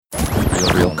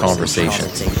real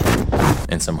conversations,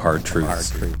 and some hard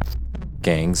truths.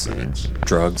 Gangs,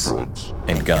 drugs,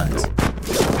 and guns.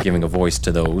 Giving a voice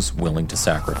to those willing to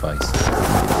sacrifice.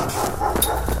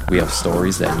 We have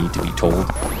stories that need to be told.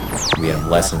 We have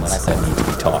lessons that need to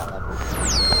be taught.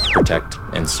 Protect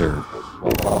and serve.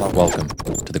 Welcome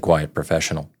to The Quiet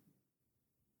Professional.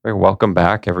 Very welcome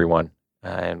back, everyone,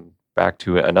 and back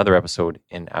to another episode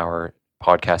in our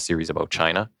podcast series about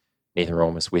China. Nathan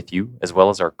Rome is with you, as well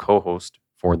as our co-host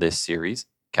for this series,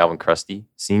 Calvin Krusty,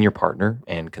 senior partner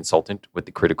and consultant with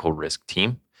the Critical Risk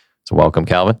team. So welcome,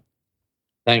 Calvin.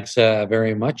 Thanks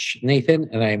very much, Nathan.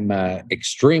 And I'm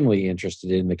extremely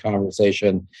interested in the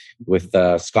conversation with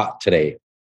Scott today.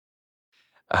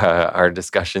 Our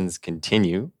discussions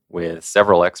continue with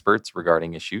several experts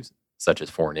regarding issues such as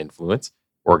foreign influence,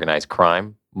 organized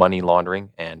crime, money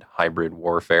laundering, and hybrid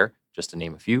warfare, just to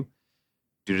name a few.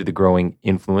 Due to the growing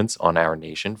influence on our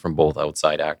nation from both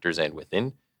outside actors and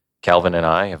within, Calvin and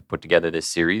I have put together this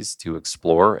series to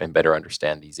explore and better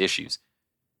understand these issues.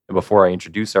 And before I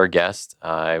introduce our guest,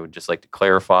 I would just like to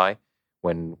clarify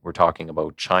when we're talking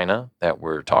about China that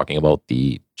we're talking about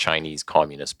the Chinese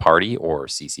Communist Party, or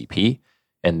CCP,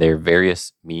 and their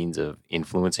various means of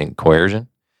influence and coercion.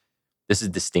 This is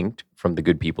distinct from the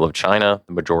good people of China,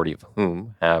 the majority of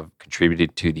whom have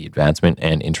contributed to the advancement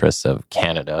and interests of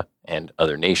Canada and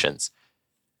other nations.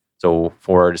 So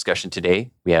for our discussion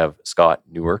today, we have Scott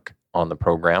Newark on the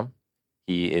program.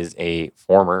 He is a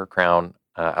former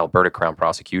Alberta Crown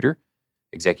Prosecutor,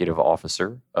 Executive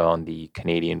Officer on the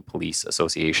Canadian Police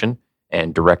Association,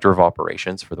 and Director of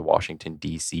Operations for the Washington,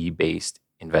 D.C.-based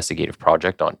Investigative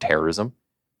Project on Terrorism.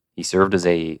 He served as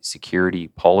a security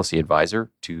policy advisor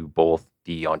to both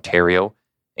the Ontario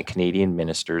and Canadian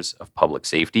Ministers of Public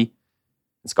Safety.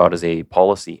 And Scott is a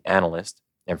policy analyst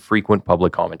and frequent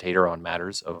public commentator on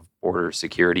matters of border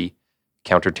security,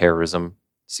 counterterrorism,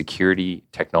 security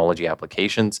technology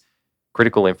applications,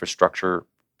 critical infrastructure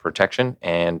protection,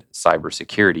 and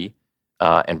cybersecurity.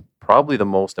 And probably the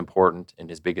most important and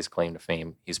his biggest claim to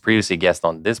fame, he's previously a guest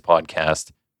on this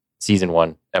podcast, Season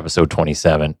 1, Episode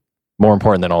 27. More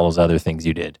important than all those other things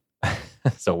you did.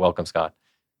 So welcome, Scott.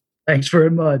 Thanks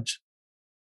very much.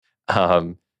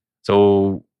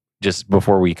 So just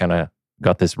before we kind of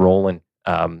got this rolling,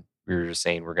 we were just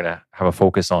saying we're going to have a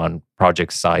focus on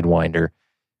Project Sidewinder,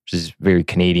 which is very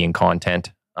Canadian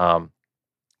content.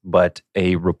 But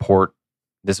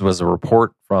this was a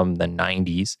report from the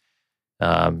 90s,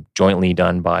 jointly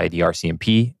done by the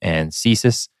RCMP and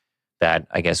CSIS that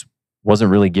I guess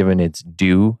wasn't really given its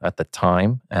due at the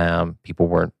time. People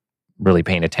weren't really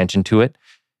paying attention to it,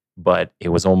 but it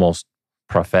was almost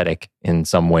prophetic in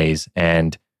some ways.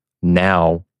 And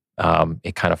now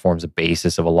it kind of forms a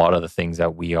basis of a lot of the things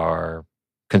that we are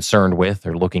concerned with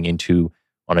or looking into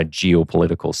on a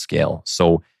geopolitical scale.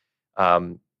 So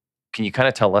can you kind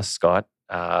of tell us, Scott,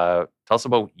 tell us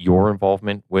about your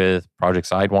involvement with Project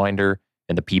Sidewinder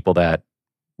and the people that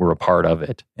were a part of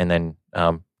it, and then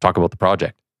talk about the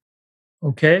project.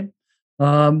 Okay.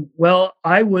 Well,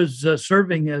 I was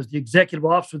serving as the executive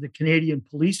officer of the Canadian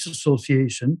Police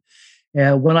Association.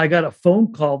 And when I got a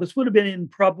phone call, this would have been in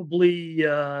probably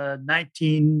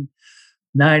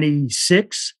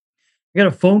 1996. I got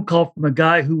a phone call from a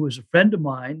guy who was a friend of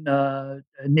mine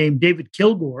named David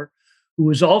Kilgore, who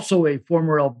was also a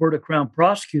former Alberta Crown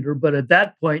Prosecutor. But at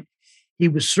that point, he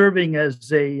was serving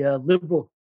as a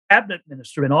Liberal cabinet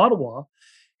minister in Ottawa.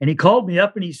 And he called me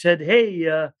up and he said,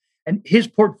 hey, and his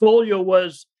portfolio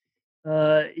was,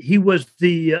 he was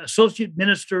the associate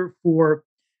minister for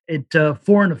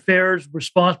foreign affairs,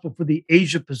 responsible for the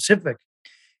Asia Pacific.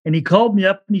 And he called me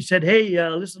up and he said, hey,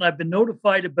 listen, I've been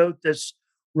notified about this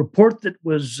report that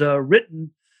was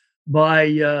written by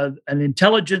an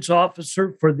intelligence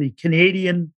officer for the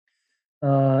Canadian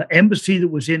embassy that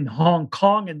was in Hong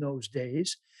Kong in those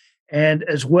days. And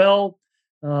as well,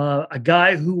 a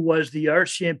guy who was the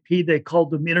RCMP, they called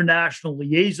them international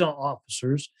liaison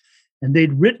officers, and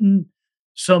they'd written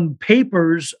some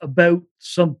papers about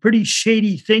some pretty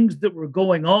shady things that were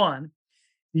going on.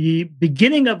 The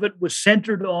beginning of it was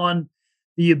centered on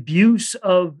the abuse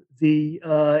of the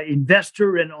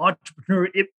investor and entrepreneur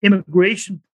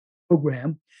immigration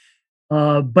program,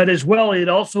 but as well, it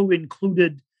also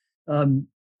included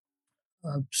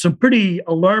some pretty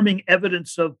alarming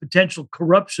evidence of potential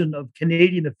corruption of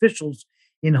Canadian officials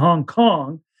in Hong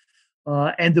Kong.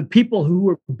 And the people who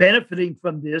were benefiting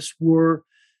from this were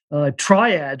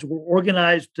triads, or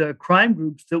organized crime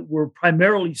groups that were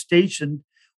primarily stationed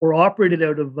or operated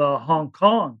out of Hong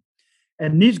Kong.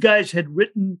 And these guys had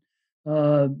written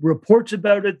reports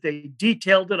about it. They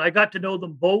detailed it. I got to know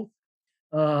them both.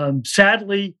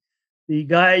 Sadly, the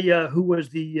guy who was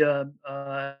the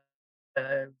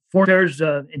Foreign Affairs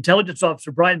intelligence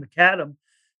officer, Brian McAdam.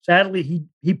 Sadly,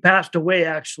 he passed away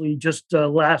actually just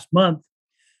last month.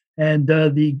 And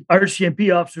the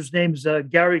RCMP officer's name is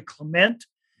Gary Clement.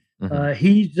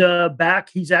 He's back.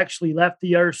 He's actually left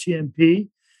the RCMP.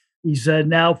 He's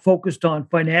now focused on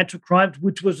financial crimes,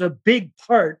 which was a big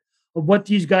part of what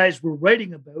these guys were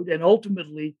writing about, and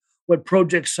ultimately what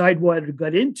Project Sidewinder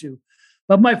got into.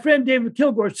 But my friend David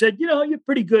Kilgore said, you're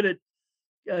pretty good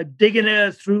at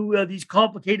digging through these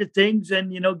complicated things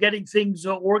and, getting things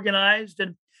organized.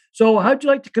 And so how'd you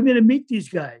like to come in and meet these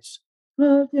guys?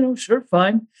 Sure,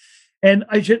 fine. And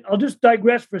I'll just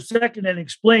digress for a second and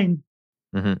explain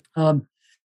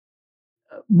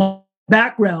my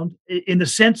background in the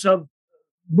sense of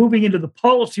moving into the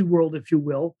policy world, if you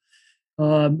will.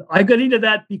 I got into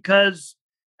that because,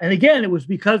 and again, it was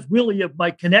because really of my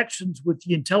connections with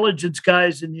the intelligence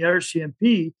guys in the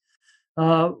RCMP,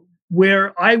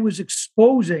 where I was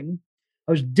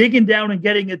digging down and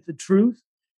getting at the truth,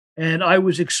 and I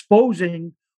was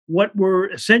exposing what were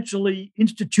essentially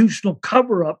institutional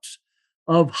cover-ups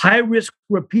of high-risk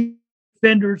repeat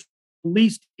offenders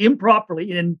released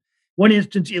improperly, in one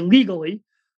instance illegally,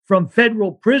 from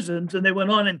federal prisons, and they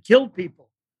went on and killed people.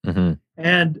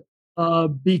 And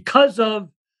because of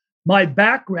my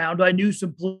background, I knew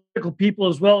some political people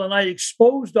as well, and I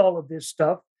exposed all of this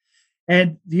stuff.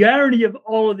 And the irony of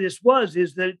all of this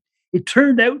is that it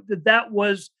turned out that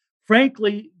was,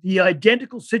 frankly, the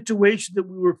identical situation that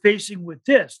we were facing with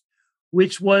this,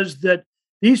 which was that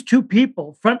these two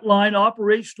people, frontline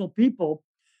operational people,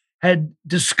 had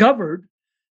discovered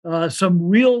some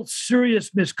real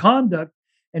serious misconduct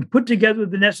and put together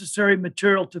the necessary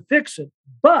material to fix it.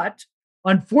 But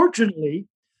unfortunately,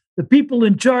 the people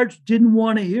in charge didn't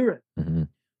want to hear it.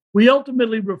 We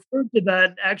ultimately referred to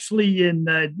that actually in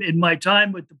my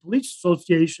time with the police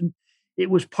association. It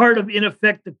was part of, in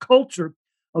effect, the culture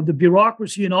of the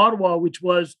bureaucracy in Ottawa, which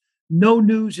was no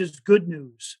news is good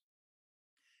news.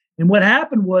 And what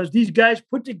happened was these guys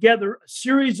put together a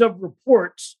series of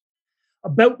reports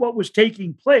about what was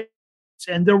taking place.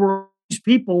 And there were these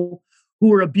people who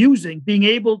were abusing, being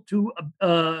able to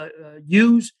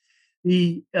use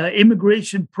the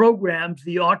immigration programs,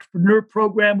 the entrepreneur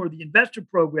program or the investor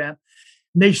program.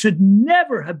 And they should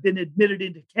never have been admitted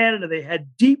into Canada. They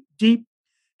had deep, deep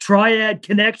triad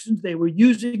connections. They were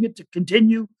using it to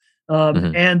continue,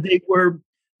 and they were,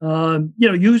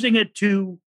 using it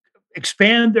to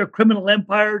expand their criminal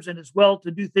empires and as well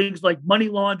to do things like money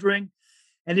laundering.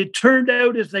 And it turned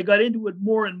out, as they got into it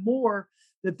more and more,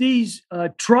 that these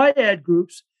triad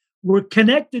groups were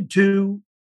connected to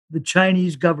the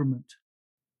Chinese government.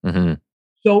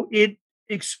 So it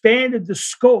expanded the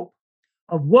scope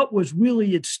of what was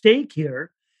really at stake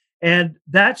here. And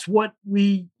that's what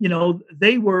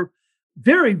they were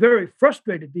very, very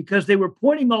frustrated because they were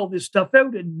pointing all this stuff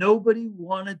out and nobody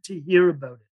wanted to hear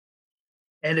about it.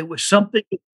 And it was something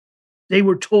that they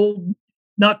were told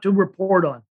not to report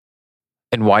on.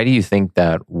 And why do you think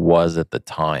that was at the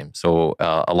time? So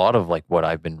a lot of like what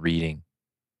I've been reading,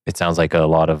 it sounds like a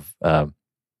lot of,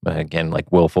 again,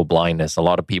 like willful blindness. A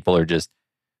lot of people are just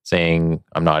saying,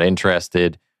 I'm not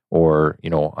interested, or,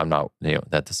 I'm not,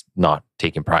 that's not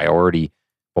taking priority.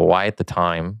 But why at the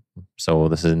time? So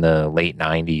this is in the late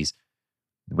 90s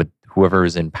with whoever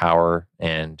is in power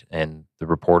and the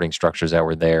reporting structures that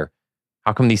were there.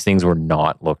 How come these things were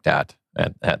not looked at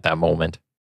that moment?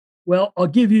 Well, I'll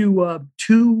give you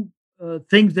two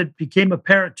things that became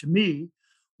apparent to me.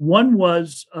 One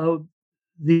was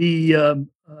the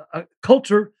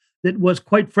culture that was,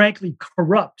 quite frankly,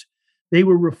 corrupt. They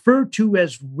were referred to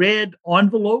as red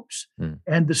envelopes,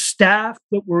 and the staff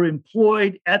that were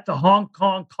employed at the Hong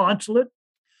Kong consulate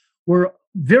were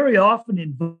very often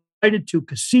invited to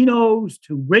casinos,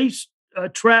 to race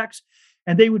tracks,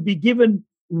 and they would be given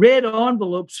red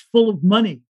envelopes full of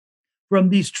money from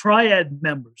these triad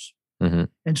members.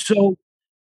 And so,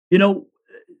 and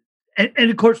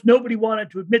of course, nobody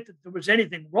wanted to admit that there was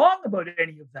anything wrong about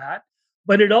any of that,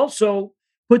 but it also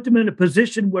put them in a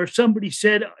position where somebody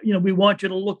said, we want you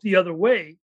to look the other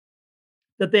way,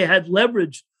 that they had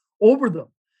leverage over them.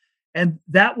 And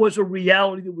that was a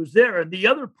reality that was there. And the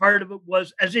other part of it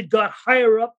was, as it got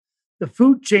higher up the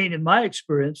food chain, in my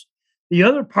experience, the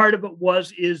other part of it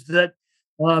is that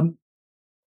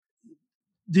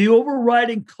the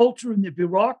overriding culture in the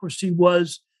bureaucracy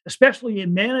was, especially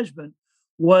in management,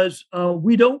 was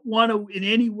we don't want to in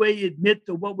any way admit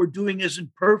that what we're doing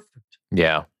isn't perfect.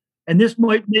 Yeah. And this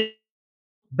might make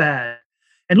bad.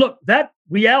 And look, that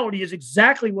reality is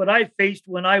exactly what I faced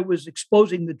when I was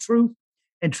exposing the truth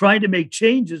and trying to make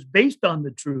changes based on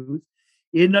the truth.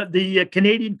 in the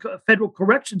Canadian federal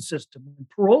correction system and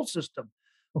parole system.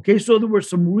 Okay, so there were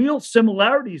some real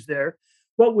similarities there.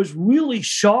 What was really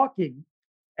shocking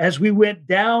as we went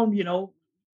down,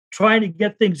 trying to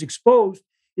get things exposed,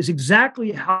 is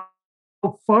exactly how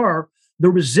far the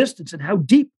resistance and how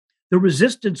deep the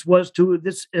resistance was to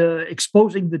this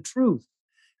exposing the truth.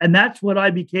 And that's what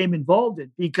I became involved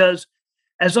in, because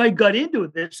as I got into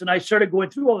this and I started going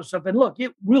through all this stuff, and look,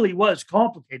 it really was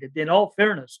complicated in all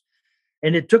fairness.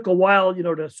 And it took a while,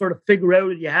 to sort of figure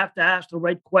out, and you have to ask the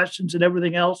right questions and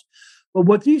everything else. But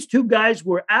what these two guys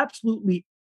were absolutely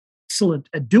excellent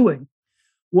at doing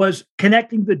was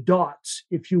connecting the dots,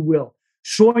 if you will,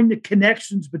 showing the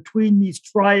connections between these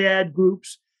triad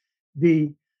groups,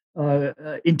 the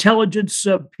intelligence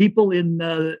people in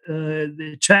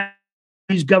the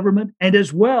Chinese government, and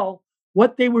as well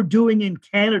what they were doing in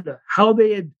Canada, how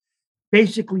they had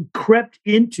basically crept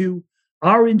into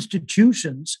our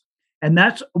institutions. And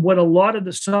that's what a lot of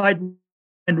the Sidewinder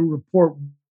report.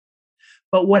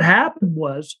 But what happened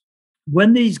was,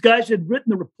 when these guys had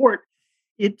written the report,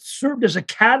 it served as a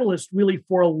catalyst really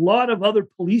for a lot of other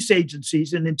police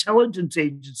agencies and intelligence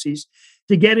agencies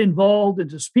to get involved and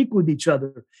to speak with each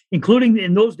other, including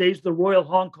in those days the Royal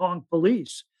Hong Kong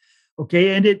Police.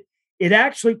 Okay, and it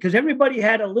actually, because everybody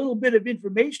had a little bit of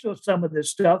information on some of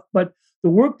this stuff, but the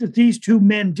work that these two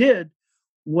men did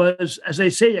was, as I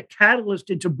say, a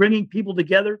catalyst into bringing people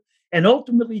together and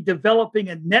ultimately developing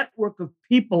a network of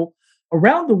people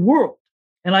around the world.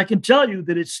 And I can tell you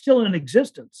that it's still in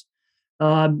existence,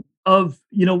 of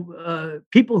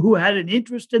people who had an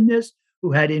interest in this,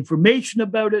 who had information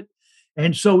about it.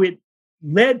 And so it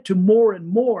led to more and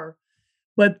more.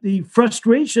 But the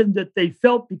frustration that they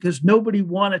felt because nobody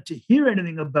wanted to hear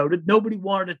anything about it, nobody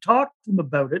wanted to talk to them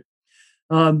about it,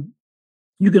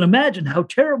 you can imagine how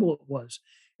terrible it was.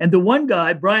 And the one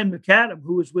guy, Brian McAdam,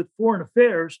 who was with Foreign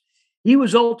Affairs, he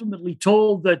was ultimately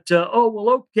told that,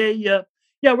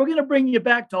 we're going to bring you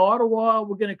back to Ottawa.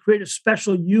 We're going to create a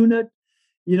special unit,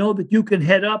 that you can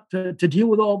head up to deal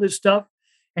with all this stuff.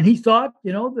 And he thought,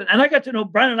 and I got to know,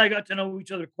 Brian and I got to know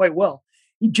each other quite well.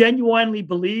 He genuinely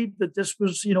believed that this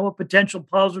was, a potential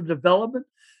positive development.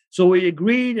 So he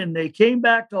agreed, and they came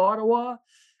back to Ottawa.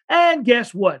 And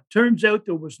guess what? Turns out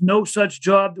there was no such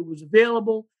job that was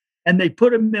available. And they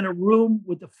put him in a room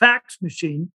with a fax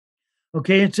machine,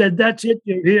 okay, and said, that's it,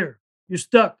 you're here. You're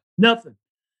stuck, nothing.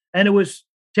 And it was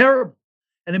terrible.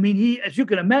 And I mean, he, as you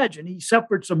can imagine, he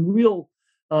suffered some real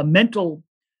mental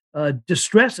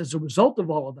distress as a result of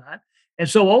all of that. And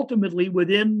so ultimately,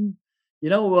 within, a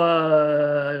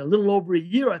little over a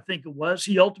year, I think it was,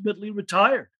 he ultimately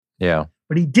retired. Yeah.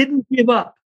 But he didn't give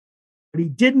up.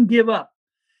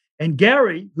 And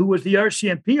Gary, who was the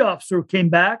RCMP officer, came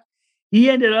back. He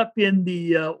ended up in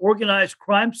the organized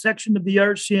crime section of the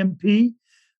RCMP,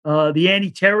 the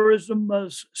anti-terrorism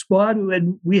squad,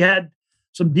 and we had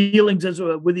some dealings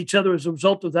with each other as a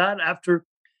result of that. After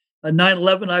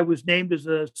 9/11, I was named as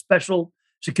a special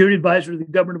security advisor to the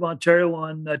government of Ontario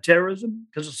on terrorism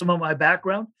because of some of my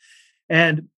background.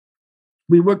 And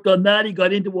we worked on that.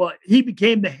 He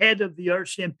became the head of the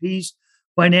RCMP's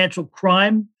financial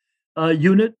crime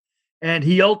unit, and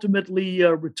he ultimately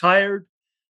retired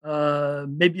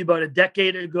maybe about a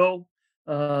decade ago.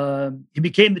 He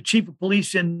became the chief of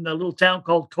police in a little town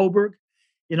called Cobourg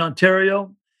in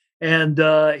Ontario. And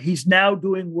he's now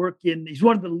doing work he's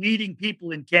one of the leading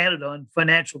people in Canada on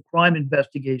financial crime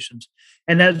investigations.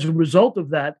 And as a result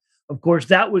of that, of course,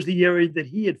 that was the area that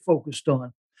he had focused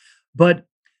on. But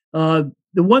the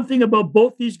one thing about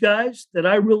both these guys that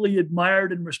I really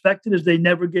admired and respected is they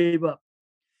never gave up.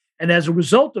 And as a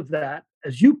result of that,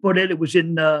 as you put it, it was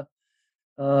in May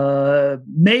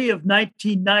of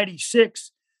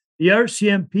 1996, the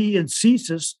RCMP and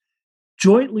CSIS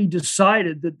jointly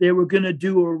decided that they were going to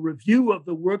do a review of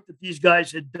the work that these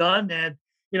guys had done, and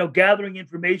gathering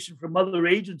information from other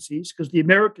agencies, because the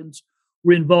Americans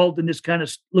were involved in this kind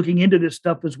of looking into this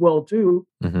stuff as well too.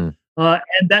 Mm-hmm.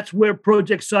 And that's where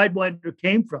Project Sidewinder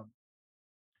came from.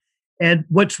 And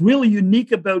what's really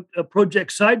unique about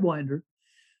Project Sidewinder,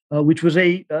 which was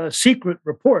a secret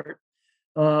report,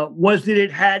 was that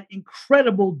it had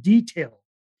incredible detail.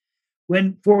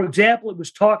 When, for example, it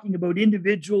was talking about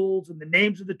individuals and the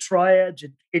names of the triads,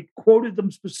 it quoted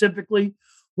them specifically.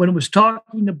 When it was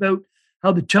talking about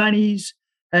how the Chinese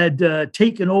had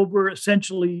taken over,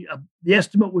 essentially, the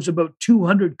estimate was about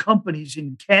 200 companies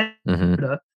in Canada.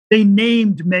 Mm-hmm. They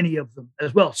named many of them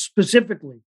as well,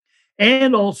 specifically.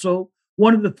 And also,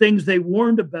 one of the things they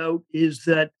warned about is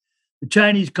that the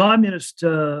Chinese communists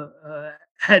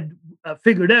had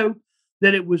figured out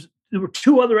that there were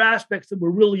two other aspects that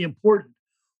were really important.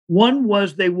 One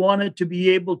was they wanted to be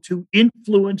able to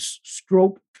influence,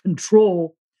 stroke,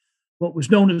 control what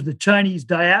was known as the Chinese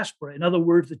diaspora. In other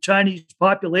words, the Chinese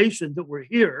population that were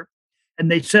here, and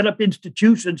they set up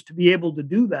institutions to be able to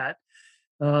do that.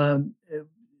 Um,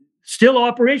 Still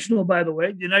operational, by the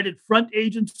way, the United Front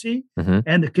Agency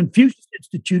and the Confucius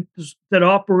Institute that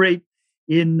operate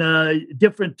in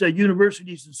different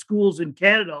universities and schools in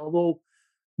Canada, although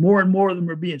more and more of them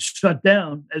are being shut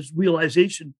down as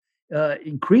realization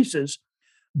increases.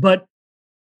 But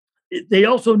they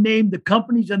also named the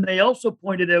companies, and they also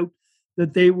pointed out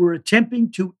that they were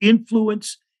attempting to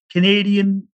influence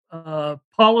Canadian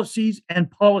policies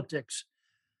and politics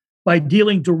by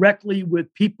dealing directly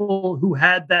with people who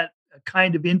had that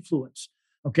kind of influence.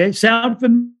 Okay, sound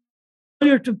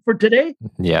familiar for today?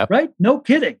 Yeah. Right? No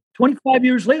kidding. 25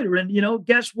 years later, and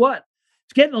guess what?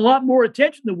 It's getting a lot more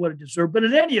attention than what it deserved. But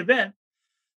in any event,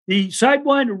 the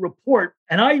Sidewinder report,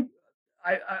 and I've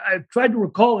tried to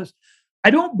recall this.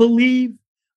 I don't believe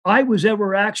I was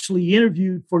ever actually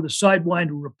interviewed for the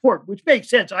Sidewinder report, which makes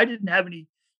sense. I didn't have any,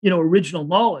 original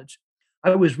knowledge.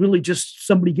 I was really just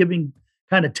somebody giving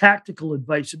kind of tactical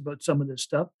advice about some of this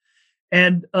stuff.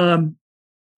 And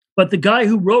but the guy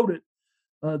who wrote it,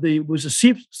 was a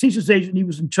CSIS agent. He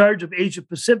was in charge of Asia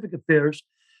Pacific affairs.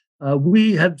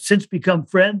 We have since become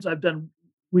friends.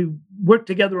 We worked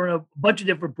together on a bunch of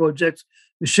different projects.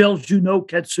 Michelle Junot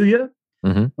Katsuya.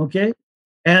 Okay.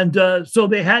 And so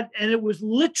they had, and it was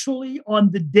literally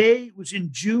on the day, it was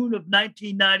in June of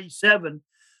 1997,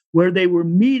 where they were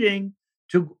meeting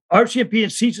RCMP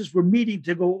and CSIS were meeting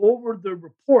to go over the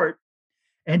report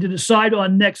and to decide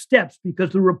on next steps,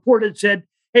 because the report had said,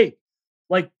 hey,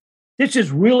 this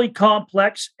is really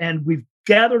complex and we've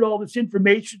gathered all this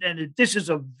information and this is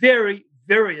a very,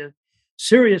 very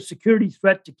serious security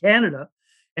threat to Canada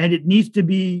and it needs to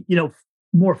be,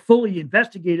 more fully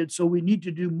investigated. So we need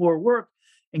to do more work.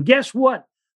 And guess what?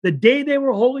 The day they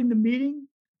were holding the meeting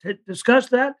to discuss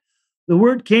that, the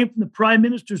word came from the Prime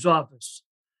Minister's office.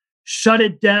 Shut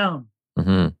it down.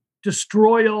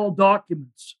 Destroy all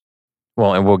documents.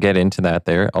 Well, and we'll get into that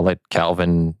there. I'll let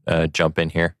Calvin jump in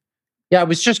here. Yeah, I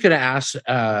was just going to ask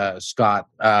Scott.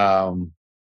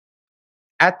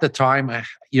 At the time, I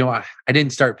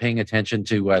didn't start paying attention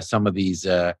to some of these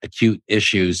acute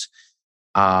issues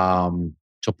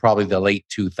till probably the late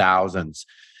 2000s.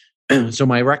 So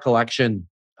my recollection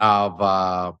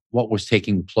of what was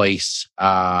taking place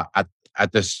at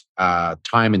this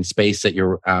time and space that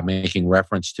you're making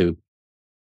reference to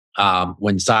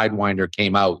when Sidewinder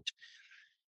came out.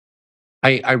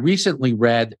 I recently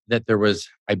read that there was,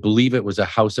 I believe it was a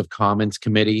House of Commons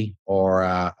committee or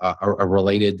a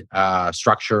related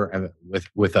structure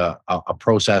with a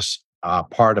process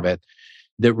part of it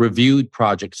that reviewed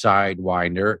Project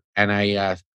Sidewinder. And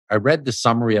I read the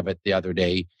summary of it the other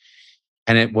day,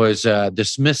 and it was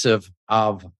dismissive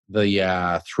of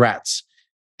the threats.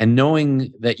 And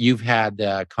knowing that you've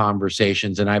had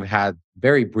conversations, and I've had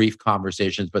very brief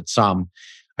conversations, but some,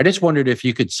 I just wondered if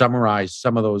you could summarize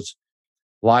some of those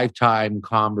lifetime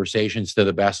conversations to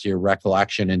the best of your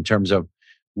recollection in terms of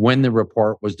when the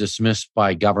report was dismissed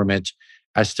by government,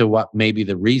 as to what maybe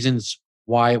the reasons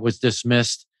why it was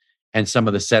dismissed and some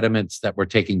of the sentiments that were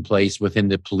taking place within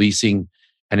the policing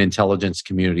and intelligence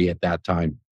community at that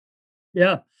time.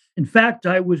 Yeah. In fact,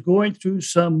 I was going through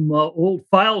some old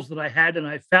files that I had, and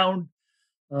I found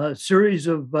a series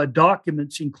of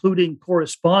documents, including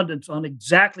correspondence on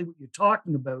exactly what you're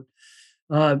talking about.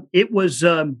 It was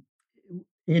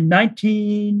in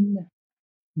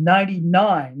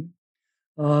 1999.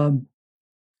 And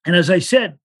as I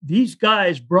said, these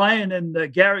guys, Brian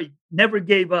and Gary, never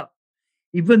gave up,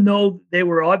 even though they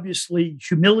were obviously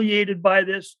humiliated by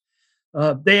this.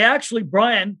 They actually,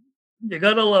 Brian, you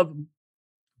got to love him.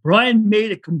 Brian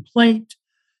made a complaint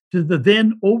to the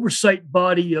then oversight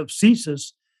body of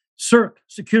CSIS, CIRC,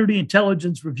 Security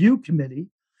Intelligence Review Committee.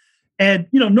 And,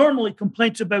 normally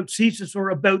complaints about CSIS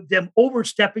are about them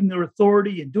overstepping their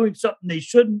authority and doing something they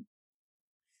shouldn't.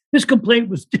 This complaint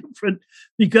was different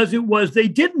because they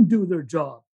didn't do their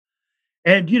job.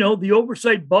 And, the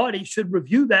oversight body should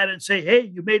review that and say, hey,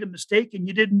 you made a mistake and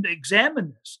you didn't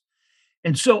examine this.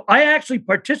 And so I actually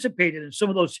participated in some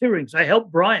of those hearings. I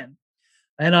helped Brian,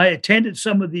 and I attended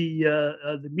some of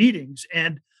the meetings.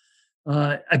 And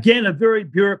again, a very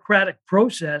bureaucratic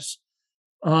process.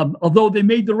 Although they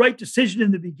made the right decision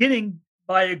in the beginning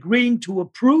by agreeing to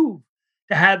approve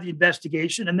to have the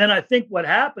investigation. And then I think what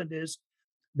happened is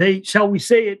shall we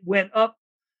say, it went up,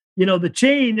 the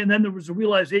chain. And then there was a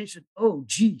realization, oh,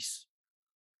 geez,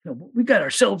 we got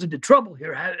ourselves into trouble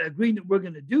here, agreeing that we're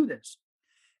going to do this.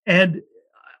 And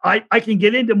I can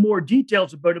get into more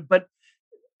details about it, but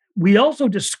we also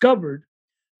discovered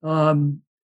um,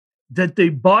 that the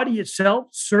body itself,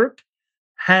 Cirque,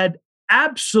 had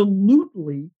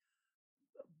absolutely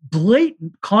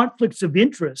blatant conflicts of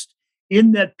interest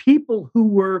in that people who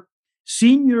were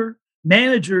senior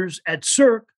managers at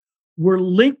Cirque were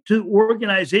linked to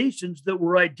organizations that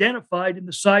were identified in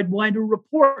the Sidewinder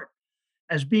report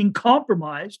as being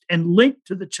compromised and linked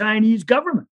to the Chinese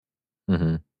government.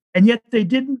 Hmm. And yet they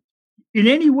didn't in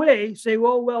any way say,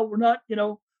 well, we're not,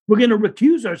 we're going to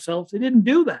recuse ourselves. They didn't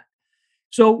do that.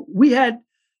 So we had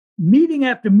meeting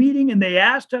after meeting, and they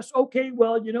asked us, okay,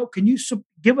 well, can you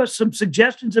give us some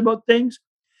suggestions about things?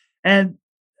 And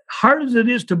hard as it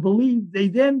is to believe, they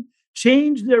then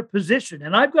changed their position.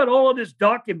 And I've got all of this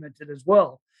documented as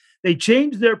well. They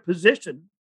changed their position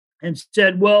and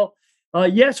said, well,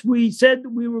 yes, we said that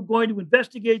we were going to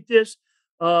investigate this,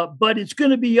 but it's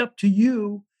going to be up to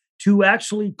you to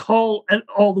actually call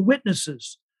all the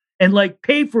witnesses and like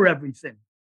pay for everything.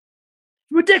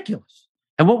 Ridiculous.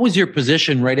 And what was your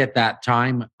position right at that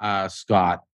time,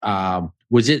 Scott?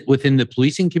 Was it within the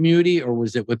policing community, or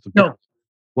was it with the no?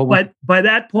 What was, But by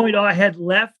that point, I had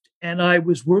left, and I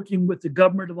was working with the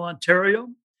government of Ontario.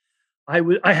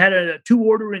 I had a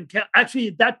two-order in. Actually,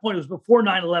 at that point, it was before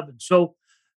 9/11. So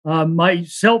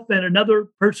myself and another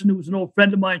person who was an old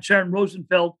friend of mine, Sharon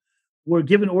Rosenfeld, were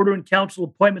given order in council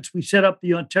appointments. We set up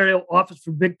the Ontario Office for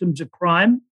Victims of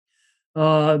Crime.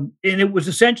 And it was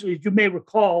essentially, as you may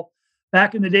recall,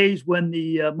 back in the days when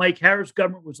the Mike Harris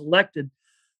government was elected,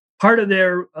 part of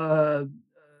their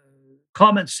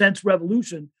common sense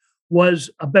revolution was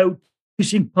about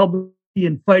increasing publicity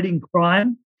and fighting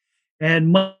crime,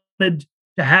 and wanted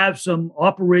to have some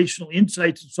operational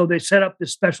insights. And so they set up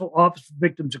this special office for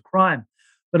victims of crime.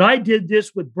 But I did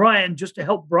this with Brian just to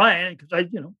help Brian because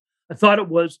I thought it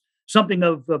was something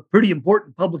of pretty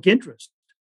important public interest.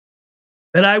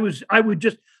 And I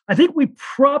think we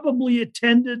probably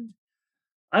attended,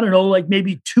 I don't know, like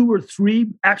maybe 2 or 3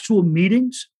 actual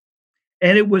meetings.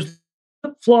 And it was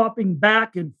flopping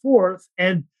back and forth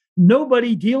and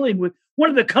nobody dealing with one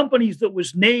of the companies that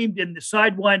was named in the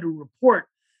Sidewinder report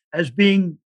as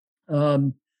being,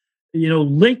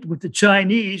 linked with the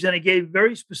Chinese. And it gave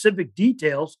very specific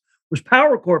details was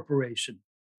Power Corporation.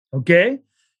 Okay.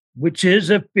 Which is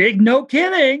a big, no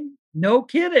kidding,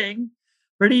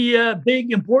 pretty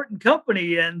big, important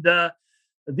company. And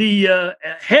the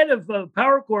head of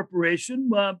Power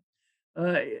Corporation,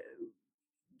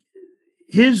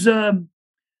 his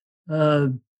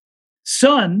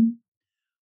son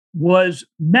was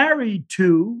married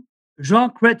to Jean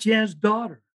Chrétien's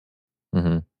daughter.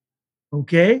 Hmm.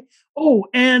 Okay. Oh,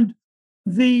 and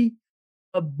the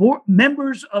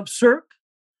members of Cirque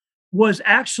was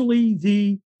actually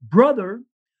the brother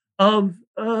of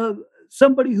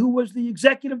somebody who was the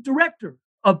executive director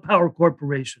of Power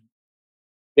Corporation.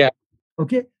 Yeah.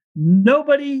 Okay.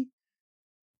 Nobody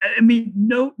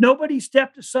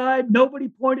stepped aside. Nobody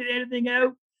pointed anything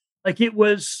out. Like it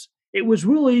was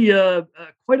really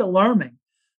quite alarming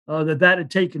that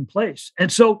had taken place.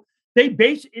 And so they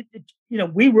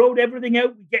we wrote everything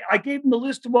out. I gave them the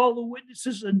list of all the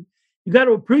witnesses, and you got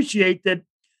to appreciate that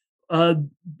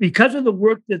because of the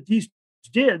work that these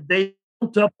did, they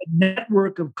built up a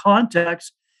network of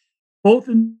contacts, both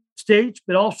in the States,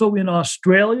 but also in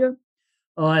Australia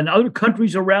and other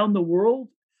countries around the world,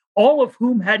 all of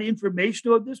whom had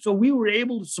information about this. So we were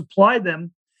able to supply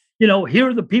them, here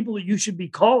are the people that you should be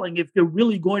calling if you're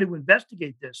really going to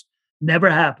investigate this. Never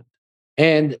happened.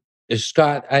 and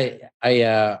Scott, I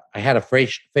had a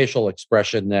facial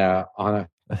expression on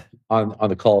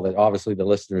the call that obviously the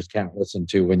listeners can't listen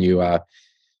to when you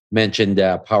mentioned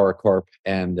Power Corp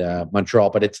and Montreal,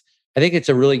 but I think it's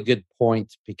a really good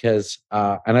point because,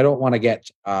 and I don't want to get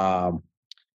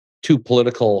too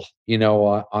political,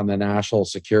 on the national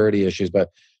security issues, but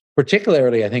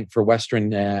particularly I think for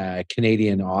Western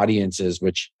Canadian audiences,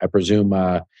 which I presume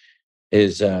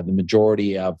is the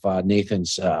majority of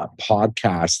Nathan's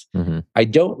podcast. Hmm. I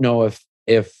don't know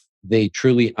if they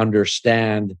truly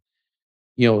understand,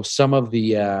 some of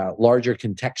the larger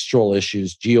contextual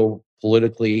issues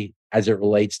geopolitically as it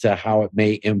relates to how it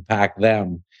may impact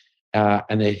them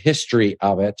and the history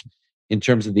of it in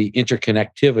terms of the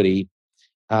interconnectivity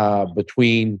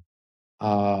between,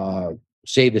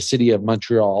 say, the city of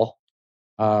Montreal,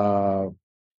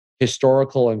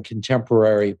 historical and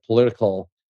contemporary political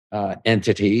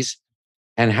entities,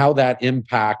 and how that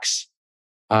impacts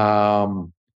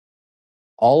all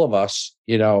of us,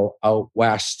 out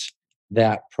west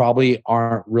that probably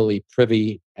aren't really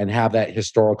privy and have that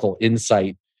historical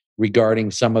insight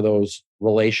regarding some of those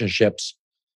relationships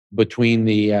between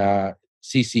the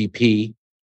CCP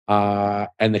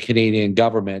and the Canadian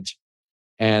government,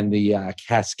 and the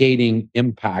cascading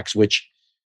impacts, which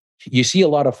you see a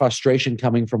lot of frustration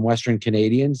coming from Western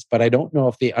Canadians, but I don't know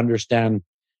if they understand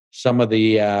some of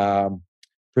the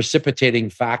precipitating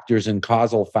factors and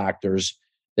causal factors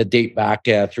that date back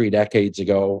 3 decades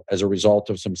ago as a result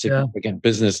of some Yeah, significant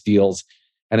business deals.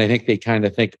 And I think they kind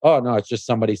of think, oh, no, it's just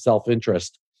somebody's self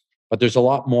interest. But there's a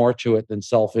lot more to it than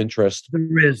self interest.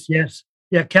 there is. Yes.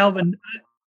 Yeah, Calvin.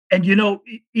 And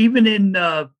even in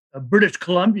British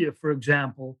Columbia, for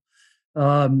example,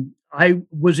 I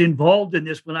was involved in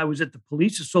this when I was at the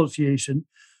police association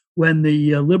when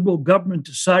the Liberal government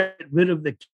decided to get rid of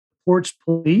the ports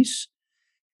police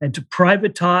and to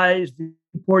privatize the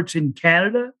ports in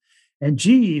Canada. And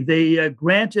gee, they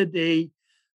granted a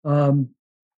um,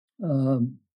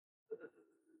 um,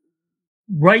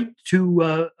 right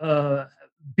to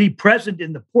be present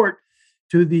in the port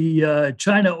to the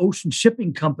China Ocean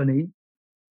Shipping Company,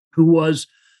 who was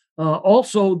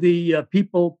also the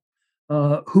people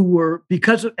who were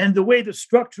because of, and the way the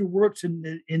structure works in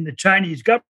the Chinese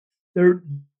government, they're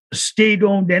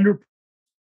state-owned enterprise,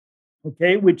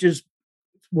 okay, which is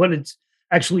what it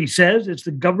actually says. It's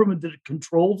the government that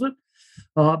controls it,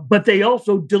 but they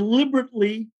also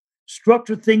deliberately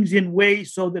structure things in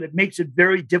ways so that it makes it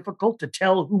very difficult to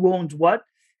tell who owns what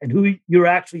and who you're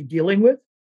actually dealing with.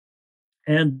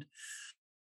 And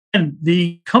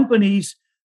the company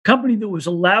that was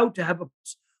allowed to have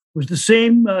was the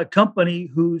same company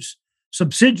whose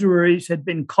subsidiaries had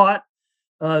been caught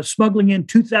smuggling in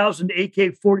 2,000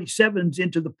 AK-47s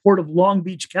into the port of Long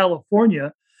Beach,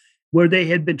 California, where they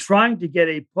had been trying to get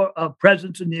a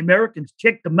presence, and the Americans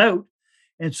kicked them out.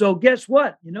 And so, guess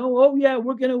what? Oh yeah,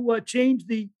 we're going to change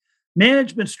the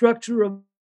management structure of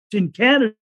in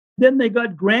Canada. Then they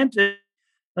got granted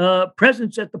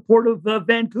presence at the port of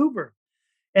Vancouver,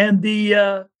 and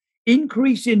the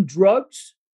increase in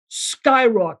drugs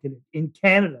skyrocketed in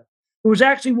Canada. There was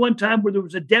actually one time where there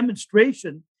was a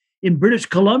demonstration in British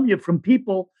Columbia from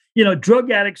people,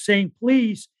 drug addicts saying,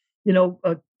 please,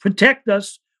 protect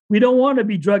us. We don't want to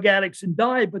be drug addicts and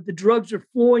die, but the drugs are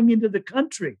flowing into the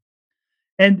country.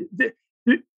 And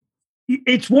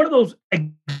it's one of those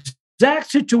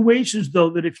exact situations, though,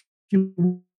 that if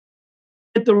you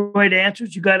get the right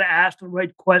answers, you got to ask the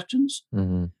right questions.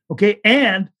 Mm-hmm. Okay.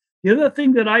 And the other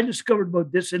thing that I discovered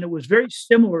about this, and it was very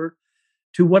similar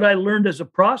to what I learned as a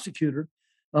prosecutor.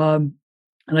 And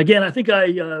again, I think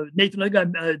Nathan, I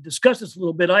think I discussed this a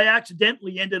little bit. I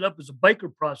accidentally ended up as a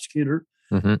biker prosecutor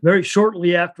very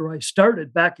shortly after I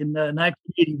started back in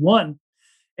 1981.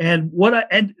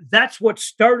 And that's what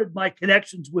started my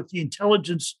connections with the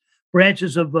intelligence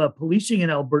branches of policing in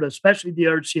Alberta, especially the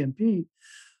RCMP.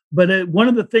 But one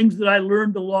of the things that I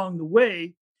learned along the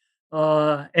way,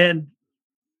 and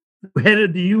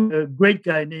headed a great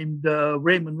guy named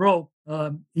Ray Monroe.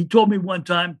 He told me one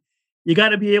time, you got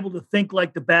to be able to think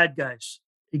like the bad guys.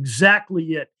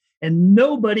 Exactly it. And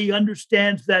nobody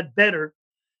understands that better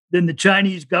than the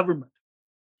Chinese government.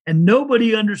 And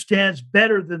nobody understands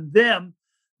better than them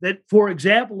that, for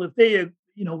example, if they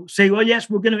say, well, yes,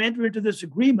 we're going to enter into this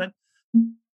agreement,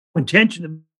 intention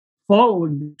of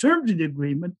following the terms of the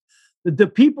agreement, that the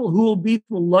people who will be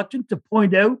reluctant to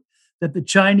point out that the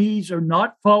Chinese are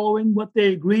not following what they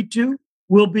agreed to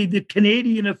will be the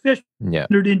Canadian officials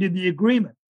entered into the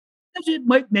agreement, because it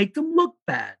might make them look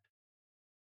bad.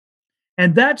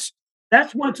 And that's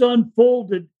what's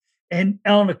unfolded, and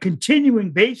on a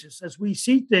continuing basis as we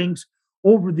see things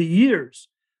over the years,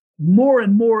 more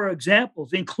and more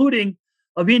examples, including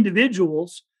of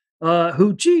individuals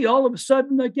who, all of a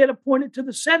sudden get appointed to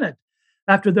the Senate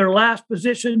after their last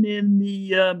position in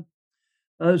the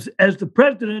as the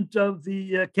president of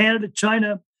the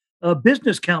Canada-China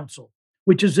Business Council,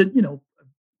 which is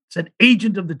it's an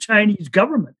agent of the Chinese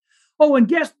government. Oh, and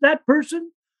guess that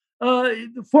person,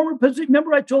 the former president.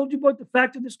 Remember, I told you about the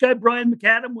fact that this guy Brian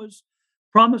McAdam was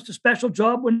promised a special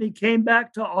job when he came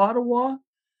back to Ottawa.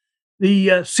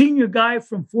 The senior guy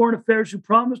from Foreign Affairs who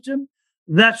promised him,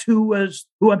 that's who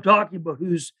I'm talking about,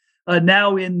 who's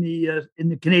now in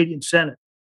the Canadian Senate.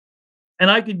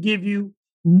 And I could give you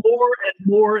more and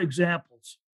more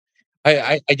examples.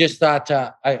 I just thought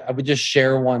I would just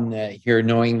share one here,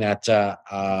 knowing that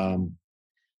a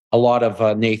lot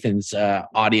of Nathan's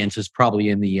audience is probably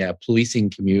in the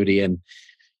policing community. And,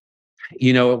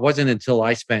 it wasn't until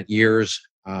I spent years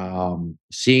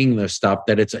seeing this stuff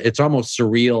that it's almost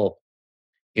surreal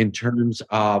in terms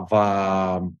of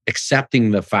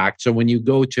accepting the fact. So when you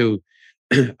go to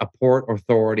a port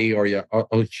authority or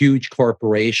a huge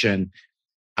corporation,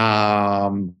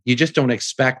 you just don't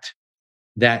expect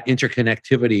that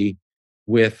interconnectivity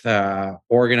with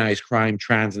organized crime,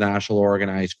 transnational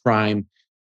organized crime,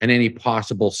 and any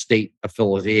possible state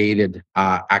affiliated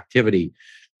activity.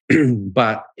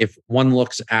 But if one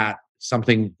looks at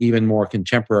something even more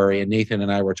contemporary, and Nathan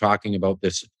and I were talking about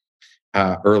this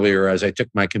earlier as I took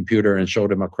my computer and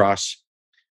showed him across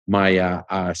my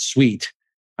suite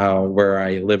where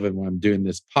I live and when I'm doing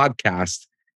this podcast,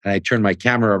 and I turned my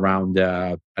camera around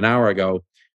an hour ago.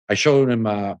 I showed him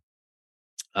a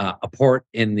port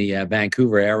in the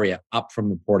Vancouver area, up from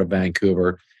the port of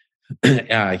Vancouver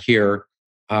here,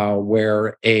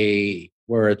 where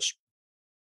it's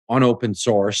on open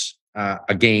source.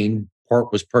 Again,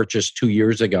 port was purchased 2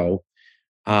 years ago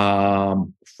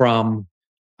from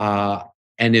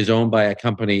and is owned by a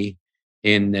company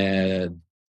in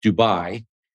Dubai.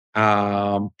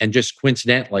 And just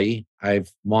coincidentally, I've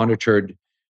monitored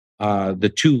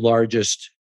the two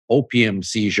largest opium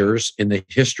seizures in the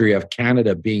history of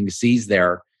Canada being seized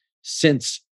there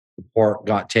since the port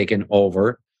got taken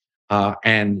over.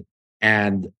 And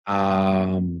I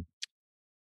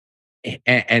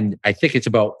think it's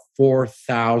about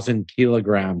 4,000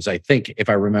 kilograms. I think, if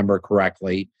I remember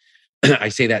correctly, I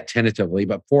say that tentatively,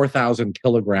 but 4,000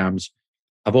 kilograms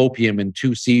of opium in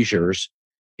two seizures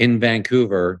in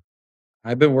Vancouver.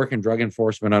 I've been working drug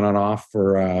enforcement on and off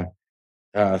for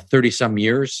 30 some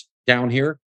years down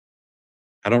here.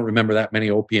 I don't remember that many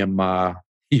opium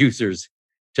users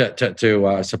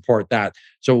to support that.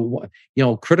 So,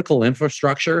 critical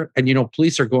infrastructure, and,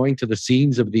 police are going to the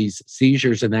scenes of these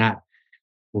seizures and that.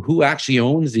 Well, who actually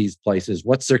owns these places?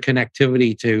 What's their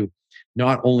connectivity to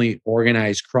not only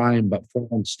organized crime, but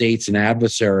foreign states and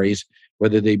adversaries,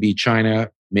 whether they be China,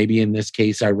 maybe in this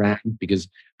case, Iran, because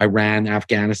Iran,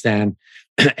 Afghanistan,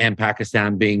 and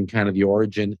Pakistan being kind of the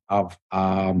origin of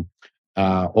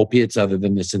opiates other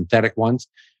than the synthetic ones.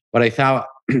 But I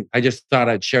just thought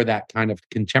I'd share that kind of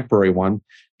contemporary one,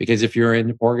 because if you're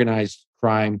in organized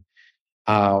crime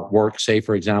work, say,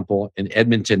 for example, in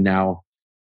Edmonton now,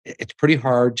 it's pretty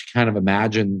hard to kind of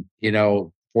imagine,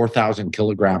 4,000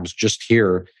 kilograms just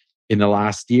here in the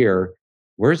last year.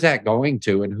 Where's that going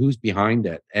to, and who's behind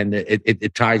it? And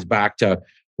it ties back to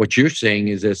what you're saying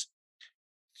is this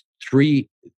three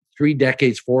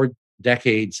decades, 4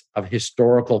 decades of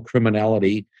historical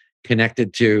criminality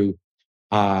connected to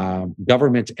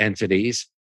government entities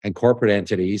and corporate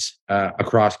entities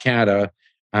across Canada,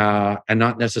 and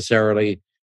not necessarily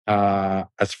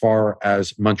as far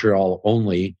as Montreal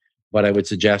only, but I would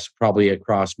suggest probably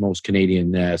across most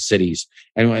Canadian cities.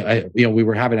 And we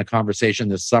were having a conversation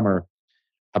this summer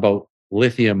about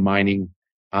lithium mining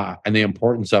and the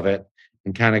importance of it,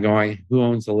 and kind of going, who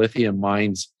owns the lithium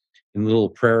mines in little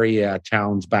prairie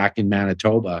towns back in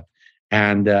Manitoba?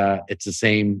 And it's the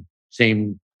same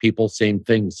people, same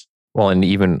things. Well, and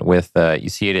even with you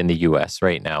see it in the U.S.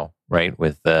 right now, right?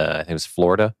 With I think it was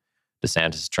Florida,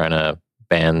 DeSantis trying to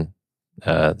ban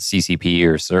CCP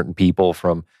or certain people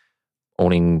from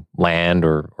owning land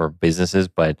or businesses.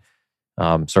 But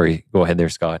sorry, go ahead there,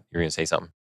 Scott. You're going to say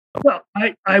something. Well,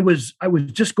 I was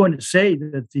just going to say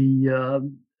that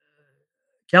the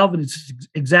Calvin is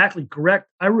exactly correct.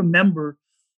 I remember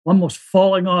almost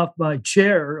falling off my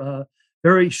chair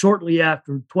very shortly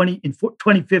after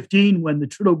 2015 when the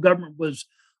Trudeau government was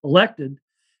elected.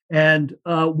 And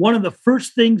one of the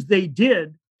first things they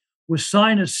did was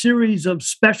sign a series of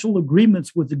special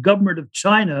agreements with the government of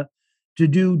China to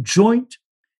do joint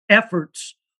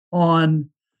efforts on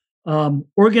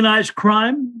organized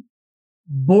crime,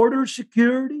 border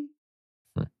security.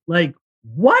 Like,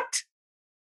 what?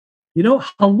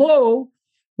 Hello.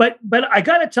 But I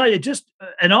got to tell you, just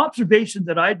an observation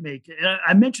that I'd make, and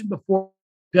I mentioned before,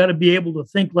 got to be able to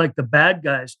think like the bad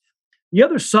guys. The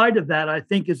other side of that, I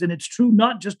think, is, and it's true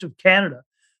not just of Canada,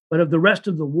 but of the rest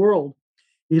of the world,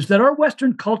 is that our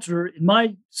Western culture, in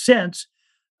my sense,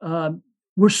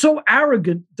 we're so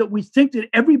arrogant that we think that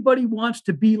everybody wants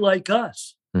to be like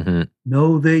us. Mm-hmm.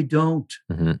 No, they don't.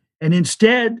 Mm-hmm. And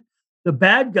instead, the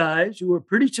bad guys, who are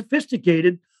pretty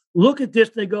sophisticated, look at this,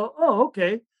 they go, oh,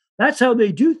 okay, that's how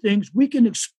they do things. We can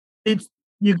experience.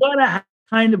 You got to have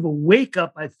kind of a wake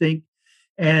up, I think,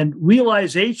 and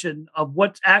realization of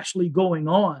what's actually going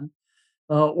on,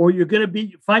 or you're going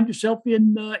to find yourself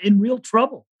in real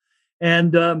trouble.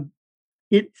 And ever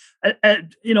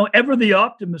the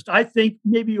optimist. I think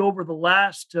maybe over the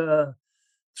last 3 or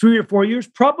 4 years,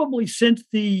 probably since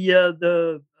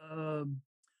the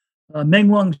Meng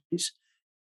Wan's case,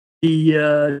 the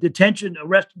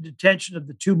arrested detention of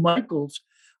the two Michaels,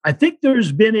 I think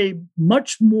there's been a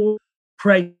much more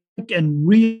pragmatic and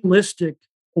realistic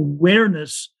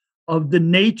awareness of the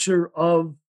nature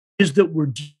of is that we're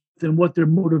dealing with and what their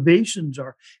motivations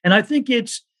are. And I think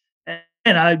it's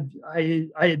And I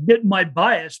admit my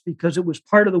bias because it was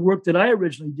part of the work that I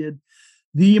originally did.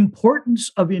 The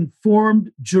importance of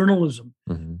informed journalism,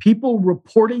 Hmm. people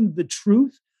reporting the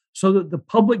truth so that the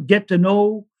public gets to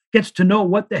know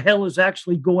what the hell is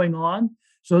actually going on,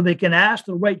 so they can ask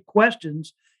the right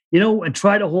questions, and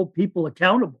try to hold people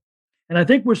accountable. And I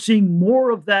think we're seeing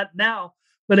more of that now.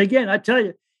 But again, I tell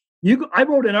you, I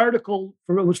wrote an article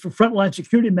it was for Frontline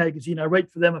Security magazine. I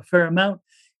write for them a fair amount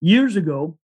years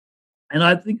ago, and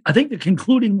I think the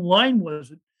concluding line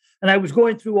was, and I was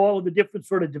going through all of the different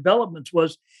sort of developments,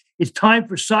 was it's time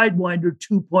for Sidewinder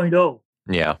 2.0.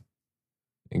 Yeah.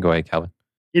 Go ahead, Calvin.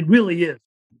 It really is.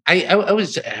 I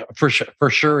was for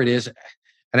sure it is,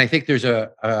 and I think there's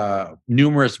a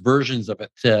numerous versions of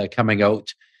it coming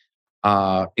out,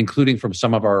 including from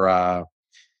some of our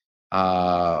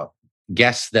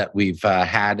guests that we've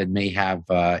had and may have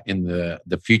in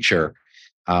the future.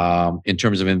 In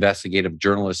terms of investigative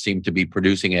journalists, seem to be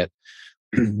producing it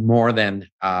more than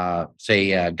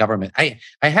say government. I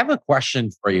have a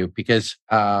question for you because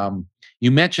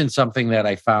you mentioned something that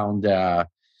I found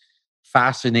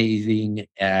fascinating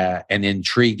and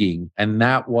intriguing, and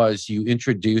that was you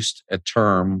introduced a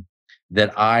term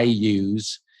that I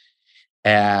use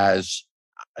as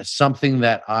something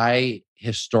that I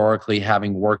historically,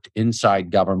 having worked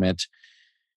inside government,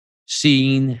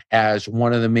 seen as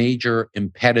one of the major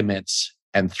impediments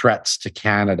and threats to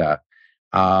Canada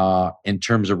in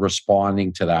terms of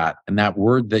responding to that. And that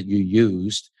word that you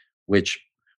used, which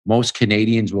most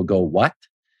Canadians will go, "What?"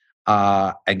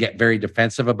 and get very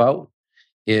defensive about,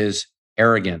 is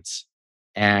arrogance.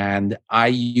 And I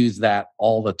use that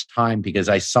all the time because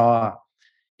I saw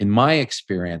in my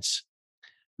experience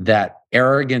that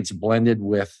arrogance blended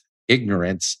with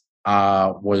ignorance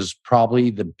was probably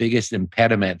the biggest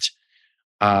impediment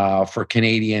for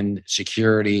Canadian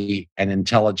security and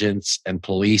intelligence and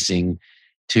policing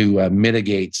to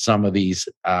mitigate some of these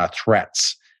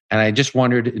threats. And I just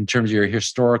wondered, in terms of your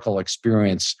historical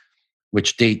experience,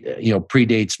 which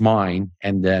predates mine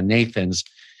and Nathan's,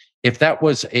 if that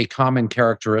was a common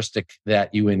characteristic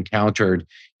that you encountered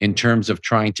in terms of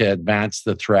trying to advance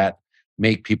the threat,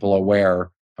 make people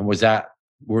aware, and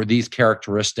were these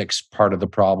characteristics part of the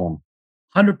problem?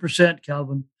 100%,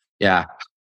 Calvin. Yeah.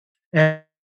 And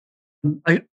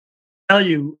I tell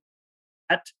you,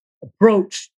 that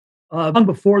approach, long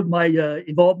before my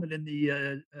involvement in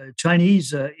the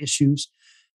Chinese issues,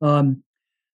 um,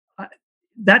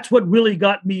 that's what really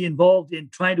got me involved in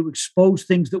trying to expose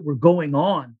things that were going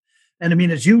on. And I mean,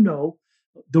 as you know,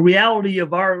 the reality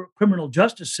of our criminal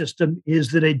justice system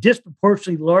is that a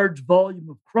disproportionately large volume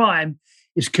of crime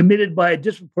is committed by a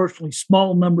disproportionately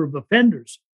small number of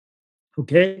offenders.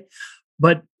 Okay.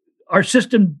 But our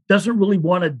system doesn't really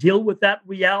want to deal with that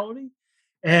reality.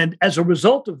 And as a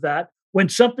result of that, when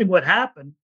something would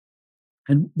happen,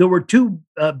 and there were two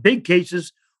big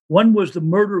cases. One was the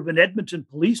murder of an Edmonton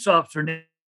police officer named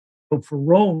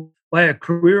Ferrone by a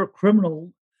career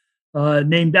criminal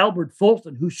named Albert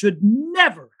Fulton, who should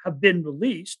never have been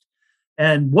released,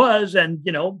 and was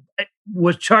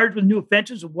charged with new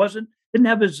offenses. Didn't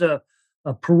have his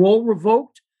parole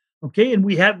revoked. Okay, and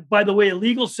we have, by the way, a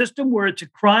legal system where it's a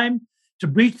crime to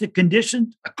breach the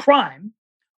conditions,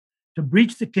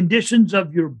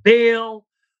 of your bail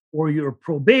or your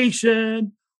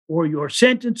probation or your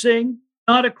sentencing,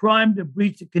 not a crime to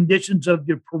breach the conditions of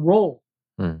your parole.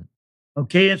 Hmm.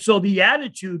 Okay, and so the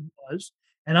attitude was,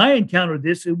 and I encountered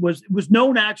this, it was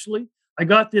known actually. I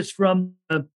got this from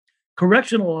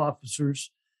correctional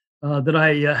officers that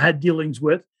I had dealings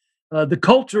with. The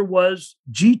culture was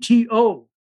GTO,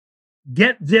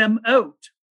 get them out,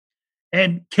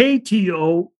 and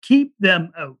KTO, keep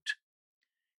them out.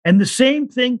 And the same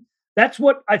thing, that's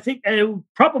what I think, and it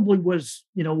probably was,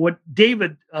 what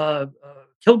David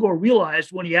Kilgore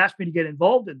realized when he asked me to get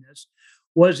involved in this,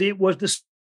 was it was the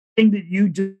thing that you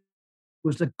do,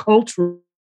 was the cultural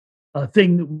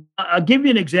thing. I'll give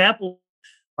you an example.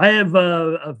 I have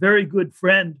a very good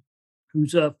friend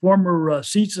who's a former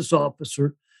CSIS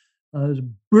officer. He's a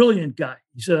brilliant guy.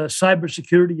 He's a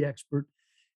cybersecurity expert.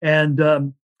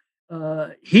 And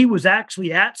he was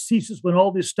actually at CSIS when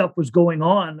all this stuff was going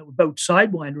on about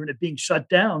Sidewinder and it being shut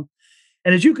down.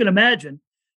 And as you can imagine,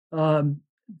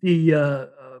 the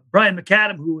Brian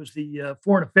McAdam, who was the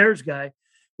foreign affairs guy,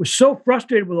 was so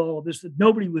frustrated with all of this that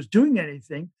nobody was doing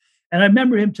anything. And I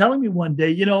remember him telling me one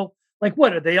day, like,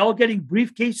 what, are they all getting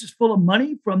briefcases full of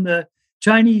money from the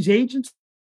Chinese agents?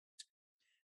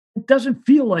 It doesn't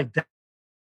feel like that.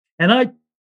 And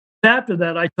after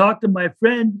that, I talked to my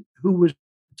friend who was at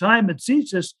the time at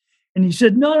CSIS, and he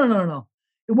said, no.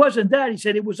 It wasn't that. He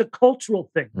said it was a cultural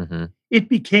thing. Mm-hmm. it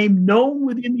became known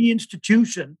within the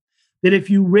institution that if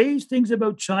you raise things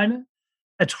about China,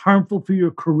 that's harmful for your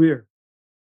career.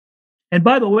 And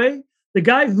by the way, the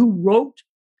guy who wrote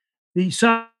the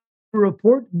Cyber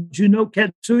report, Juno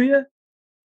Katsuya,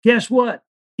 guess what?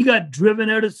 He got driven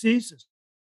out of CSIS.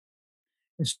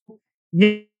 And so,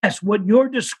 yes, what you're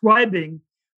describing,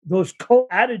 those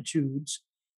co-attitudes,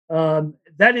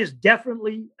 that is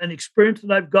definitely an experience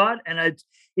that I've got, and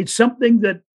it's something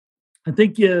that I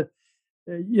think as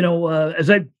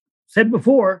I said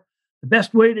before, the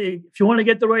best way to, if you want to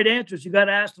get the right answers, you got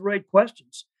to ask the right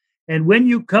questions. And when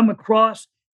you come across,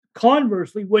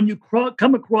 conversely, when you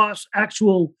come across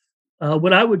actual,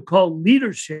 what I would call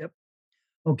leadership,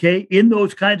 okay, in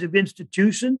those kinds of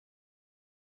institutions,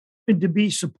 to be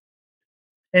supported.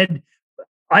 And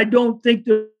I don't think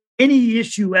there's any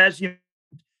issue to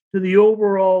the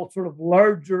overall sort of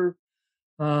larger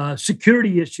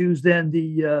security issues than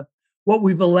the what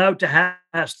we've allowed to have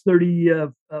past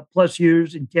 30 plus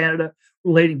years in Canada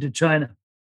relating to China.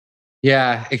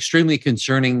 Yeah, extremely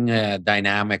concerning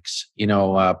dynamics.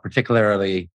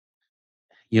 Particularly,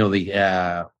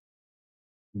 the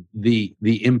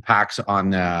impacts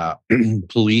on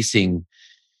policing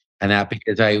and that,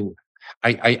 because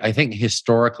I think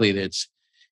historically that's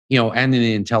and in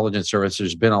the intelligence service,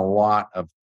 there's been a lot of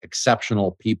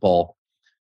exceptional people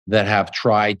that have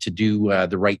tried to do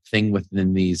the right thing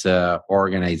within these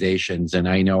organizations. And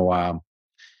I know,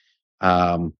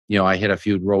 I hit a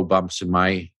few road bumps in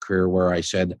my career where I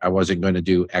said I wasn't going to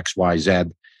do X, Y, Z,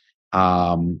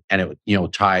 and it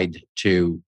tied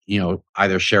to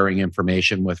either sharing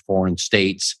information with foreign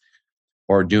states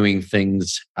or doing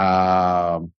things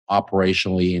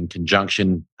operationally in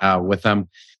conjunction with them.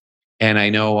 And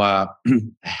I know,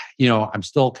 I'm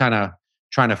still kind of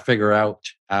trying to figure out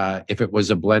if it was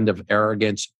a blend of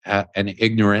arrogance and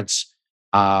ignorance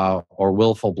or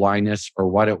willful blindness or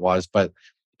what it was. But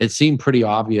it seemed pretty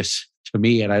obvious to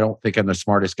me, and I don't think I'm the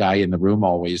smartest guy in the room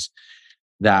always,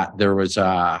 that there was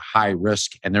a high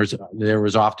risk and there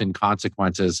was often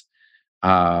consequences,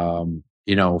 for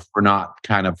not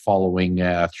kind of following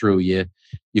through. You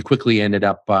quickly ended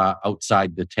up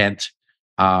outside the tent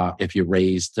if you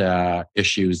raised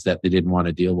issues that they didn't want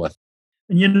to deal with.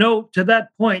 And to that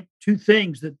point, two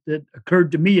things that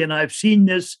occurred to me, and I've seen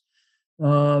this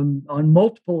on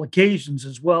multiple occasions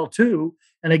as well too.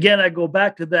 And again, I go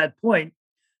back to that point.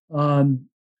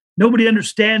 Nobody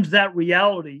understands that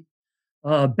reality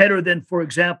better than, for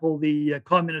example, the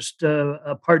Communist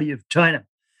Party of China,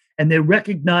 and they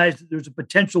recognize that there's a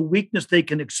potential weakness they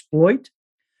can exploit.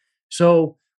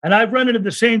 So, and I've run into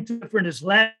the same different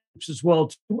Islamic groups as well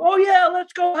too. Oh yeah,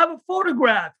 let's go have a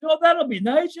photograph. Oh, that'll be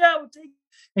nice. Yeah, we'll take.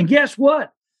 And guess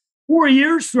what? 4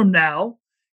 years from now,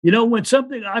 when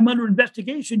I'm under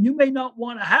investigation, you may not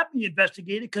want to have me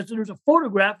investigated because there's a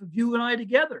photograph of you and I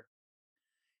together.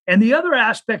 And the other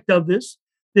aspect of this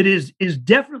that is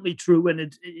definitely true, and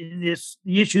it's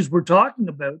the issues we're talking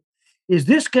about, is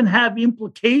this can have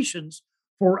implications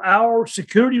for our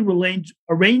security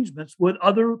arrangements with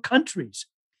other countries.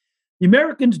 The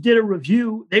Americans did a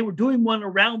review. They were doing one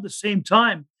around the same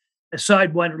time as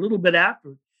Sidewinder, a little bit after.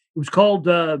 It was called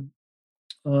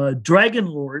Dragon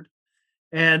Lord.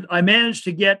 And I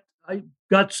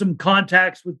got some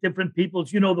contacts with different people.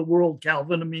 You know the world,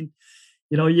 Calvin. I mean,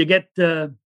 you get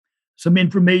some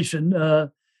information.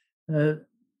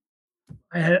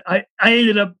 I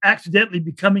ended up accidentally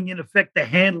becoming, in effect, the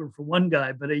handler for one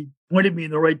guy, but he pointed me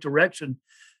in the right direction.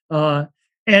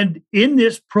 And in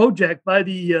this project by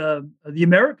the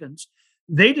Americans,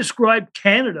 they described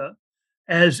Canada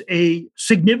as a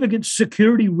significant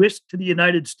security risk to the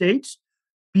United States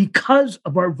because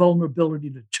of our vulnerability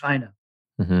to China.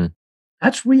 Mm-hmm.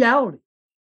 That's reality.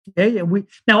 Okay, and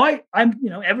I'm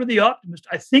ever the optimist.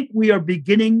 I think we are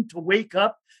beginning to wake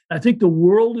up. I think the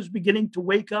world is beginning to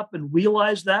wake up and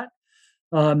realize that.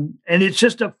 And it's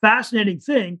just a fascinating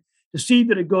thing to see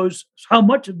that how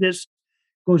much of this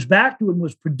goes back to and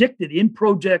was predicted in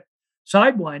Project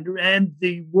Sidewinder and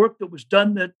the work that was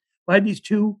done by these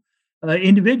two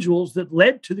individuals that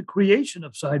led to the creation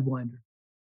of Sidewinder.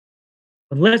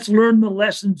 But let's learn the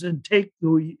lessons and take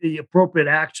the appropriate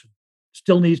action.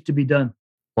 Still needs to be done.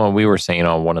 Well, we were saying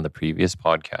on one of the previous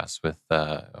podcasts with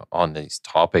on these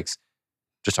topics,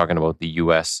 just talking about the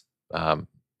U.S.,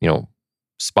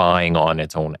 spying on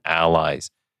its own allies.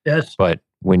 Yes. But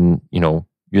when,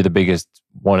 you're the biggest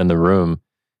one in the room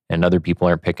and other people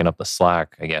aren't picking up the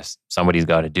slack, I guess somebody's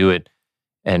got to do it.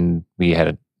 And we had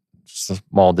a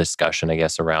small discussion, I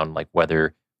guess, around like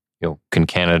whether, can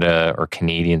Canada or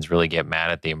Canadians really get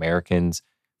mad at the Americans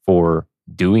for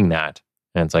doing that?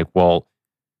 And it's like, well,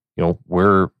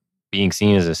 we're being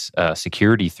seen as a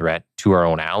security threat to our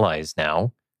own allies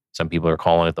now. Some people are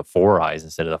calling it the Four Eyes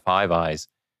instead of the Five Eyes.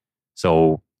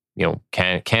 So,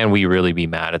 can we really be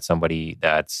mad at somebody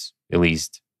that's at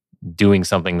least doing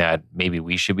something that maybe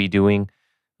we should be doing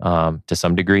to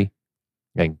some degree?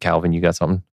 And Calvin, you got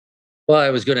something? Well, I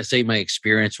was going to say my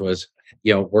experience was,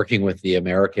 working with the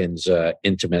Americans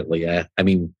intimately. I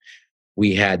mean,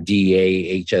 we had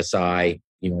DEA, HSI,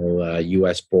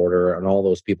 U.S. border, and all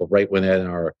those people right within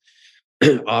our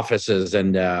offices.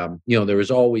 And, there was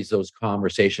always those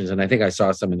conversations. And I think I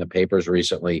saw some in the papers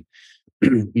recently,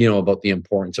 about the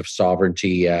importance of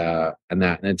sovereignty and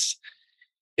that. And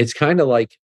it's kind of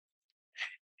like,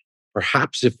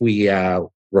 perhaps if we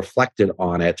reflected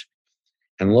on it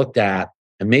and looked at,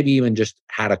 and maybe even just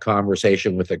had a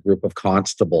conversation with a group of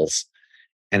constables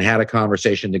and had a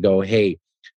conversation to go, hey,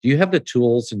 do you have the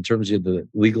tools in terms of the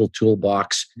legal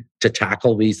toolbox to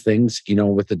tackle these things,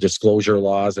 with the disclosure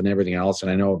laws and everything else? And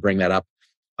I know I'll bring that up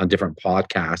on different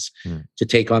podcasts to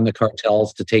take on the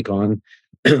cartels, to take on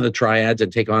the triads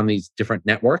and take on these different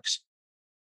networks.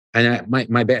 And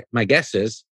my guess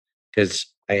is, because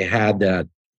I had,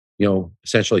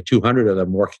 essentially 200 of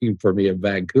them working for me in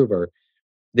Vancouver,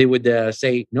 they would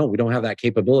say, no, we don't have that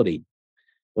capability.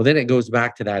 Well, then it goes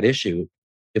back to that issue.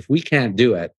 If we can't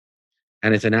do it,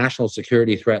 and it's a national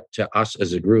security threat to us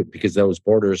as a group because those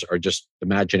borders are just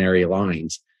imaginary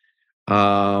lines,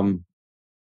 I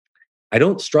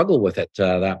don't struggle with it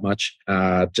that much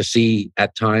to see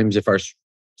at times if our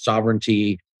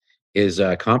sovereignty is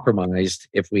compromised,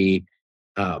 if we,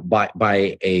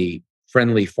 by a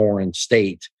friendly foreign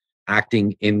state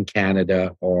acting in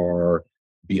Canada or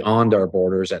beyond our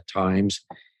borders at times,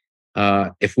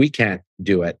 if we can't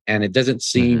do it. And it doesn't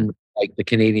seem like the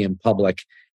Canadian public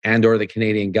and or the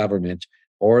Canadian government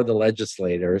or the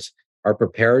legislators are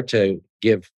prepared to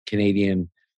give Canadian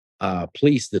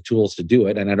police the tools to do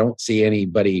it. And I don't see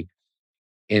anybody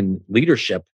in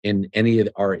leadership in any of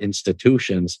our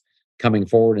institutions coming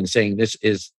forward and saying this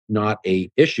is not a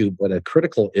issue, but a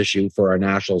critical issue for our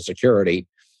national security.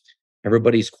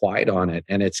 Everybody's quiet on it.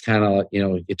 And it's kind of,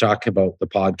 you talk about the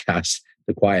podcast,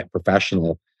 The Quiet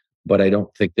Professional, but I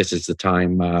don't think this is the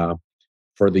time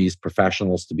for these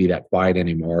professionals to be that quiet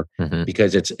anymore,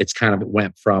 because it's kind of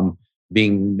went from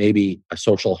being maybe a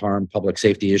social harm, public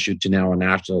safety issue to now a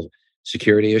national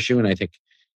security issue. And I think,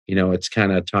 it's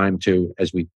kind of time to,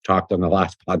 as we talked on the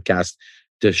last podcast,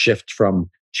 to shift from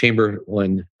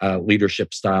Chamberlain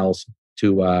leadership styles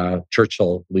to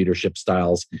Churchill leadership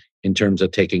styles in terms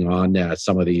of taking on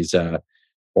some of these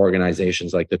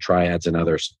organizations like the triads and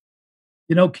others.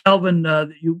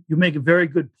 Calvin, you make a very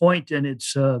good point, and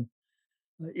it's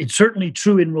certainly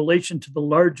true in relation to the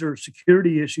larger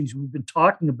security issues we've been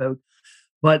talking about.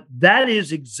 But that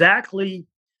is exactly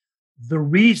the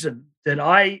reason that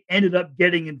I ended up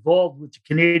getting involved with the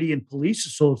Canadian Police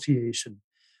Association.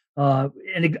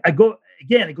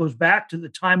 It goes back to the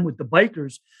time with the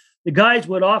bikers. The guys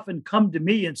would often come to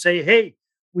me and say, hey,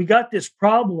 we got this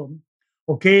problem.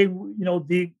 Okay.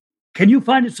 Can you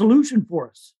find a solution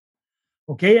for us?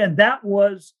 Okay. And that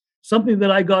was something that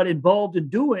I got involved in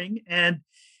doing. And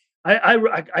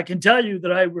I can tell you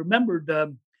that I remembered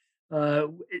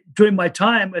during my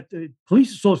time at the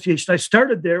police association, I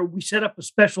started there. We set up a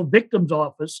special victims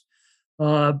office,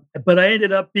 but I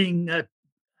ended up being,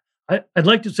 I'd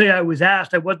like to say I was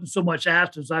asked. I wasn't so much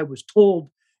asked as I was told,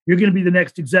 you're going to be the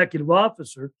next executive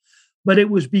officer. But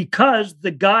it was because the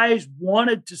guys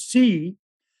wanted to see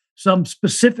some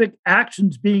specific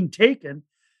actions being taken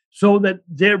so that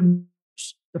the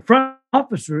front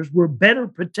officers were better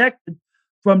protected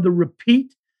from the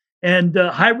repeat and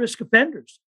high-risk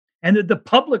offenders. And that the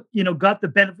public, got the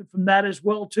benefit from that as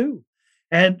well, too.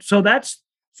 And so that's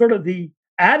sort of the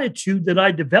attitude that I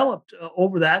developed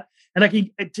over that.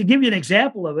 And to give you an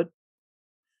example of it,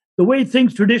 the way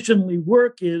things traditionally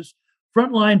work is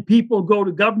frontline people go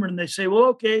to government and they say, well,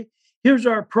 okay, here's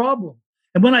our problem.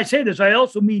 And when I say this, I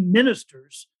also mean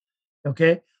ministers.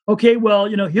 Okay, well,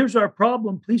 here's our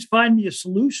problem. Please find me a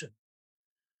solution.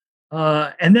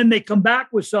 And then they come back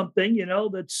with something,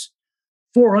 that's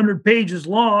 400 pages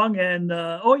long and,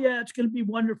 it's going to be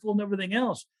wonderful and everything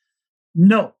else.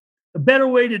 No, the better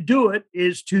way to do it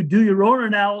is to do your own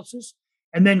analysis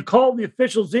and then call the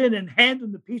officials in and hand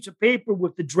them the piece of paper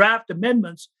with the draft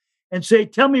amendments and say,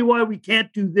 tell me why we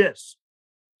can't do this.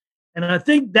 And I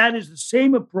think that is the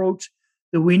same approach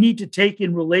that we need to take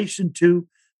in relation to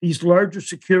these larger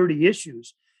security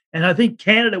issues. And I think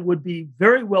Canada would be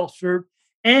very well served.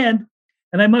 And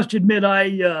I must admit,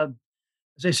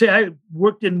 as I say, I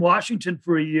worked in Washington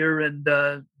for a year and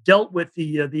dealt with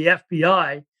the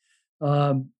FBI,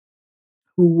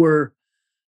 who were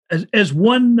as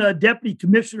one deputy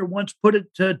commissioner once put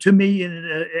it to me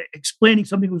in explaining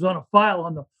something that was on a file,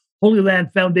 on the Holy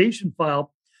Land Foundation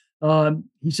file.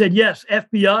 He said, yes,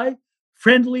 FBI,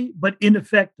 friendly but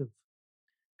ineffective,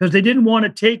 because they didn't want to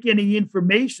take any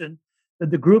information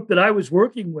that the group that I was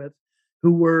working with,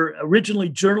 who were originally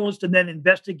journalists and then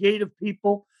investigative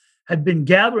people, had been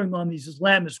gathering on these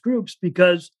Islamist groups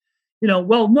because,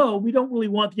 well, no, we don't really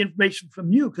want the information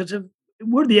from you because if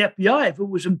we're the FBI, if it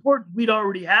was important, we'd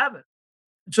already have it.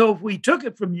 So if we took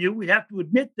it from you, we'd have to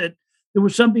admit that there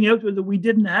was something out there that we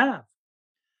didn't have.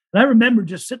 And I remember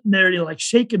just sitting there, like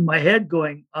shaking my head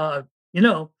going,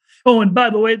 Oh, and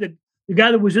by the way, the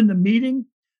guy that was in the meeting,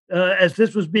 as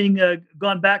this was being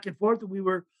gone back and forth,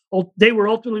 they were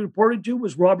ultimately reported to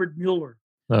was Robert Mueller.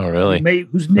 Oh, really?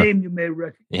 Whose name you may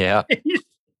recognize. Yeah.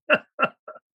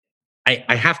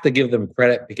 I have to give them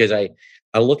credit because I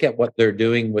look at what they're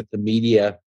doing with the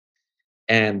media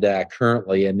and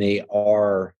currently, and they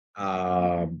are,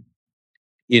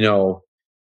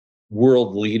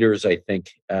 world leaders, I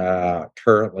think,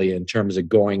 currently in terms of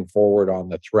going forward on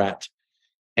the threat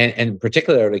and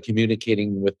particularly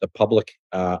communicating with the public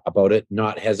about it,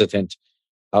 not hesitant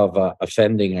of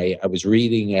offending. I was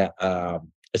reading a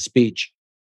speech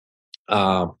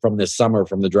from this summer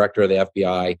from the director of the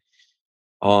FBI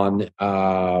on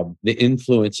the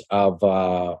influence of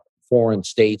foreign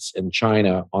states and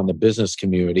China on the business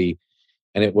community.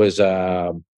 And it was,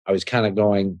 I was kind of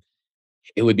going,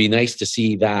 it would be nice to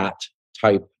see that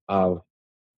type of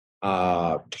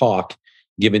talk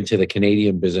given to the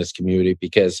Canadian business community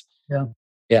because,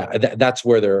 that's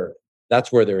where they're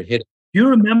hitting. Do you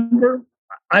remember?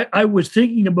 I was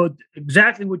thinking about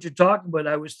exactly what you're talking about.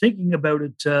 I was thinking about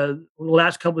it the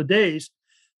last couple of days.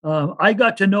 I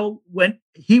got to know when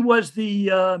he was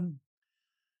I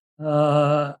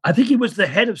think he was the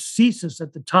head of CSIS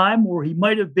at the time, or he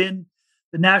might have been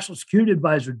the National Security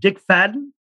Advisor, Dick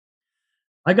Fadden.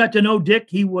 I got to know Dick.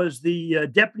 He was the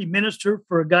deputy minister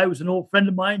for a guy who was an old friend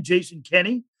of mine, Jason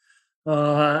Kenney.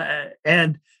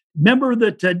 And remember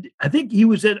that I think he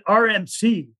was at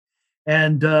RMC.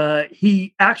 And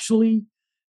he actually,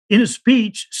 in a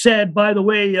speech, said, by the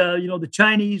way, the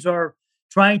Chinese are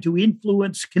trying to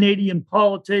influence Canadian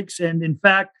politics. And in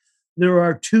fact, there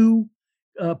are two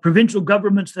provincial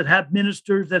governments that have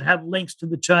ministers that have links to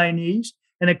the Chinese.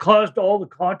 And it caused all the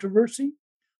controversy.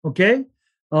 Okay.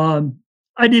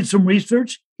 I did some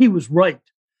research. He was right.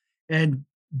 And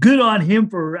good on him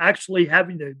for actually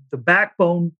having the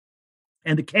backbone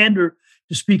and the candor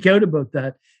to speak out about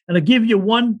that. And I'll give you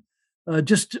one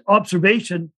just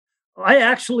observation. I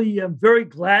actually am very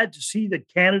glad to see that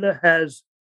Canada has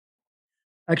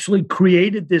actually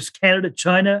created this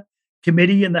Canada-China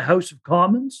committee in the House of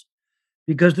Commons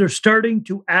because they're starting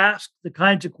to ask the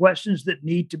kinds of questions that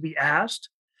need to be asked.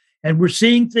 And we're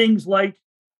seeing things like,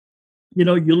 you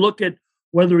look at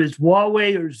whether it's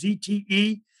Huawei or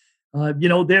ZTE,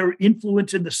 their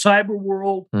influence in the cyber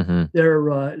world,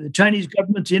 the Chinese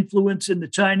government's influence in the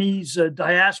Chinese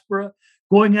diaspora,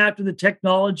 going after the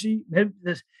technology,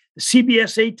 the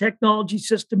CBSA technology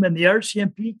system and the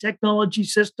RCMP technology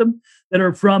system that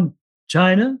are from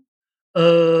China.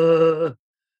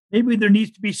 Maybe there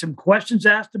needs to be some questions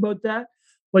asked about that.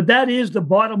 But that is the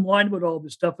bottom line about all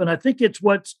this stuff. And I think it's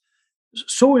what's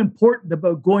so important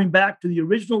about going back to the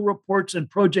original reports and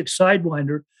Project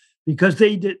Sidewinder, because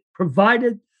they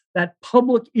provided that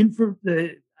public info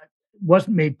that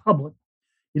wasn't made public.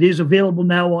 It is available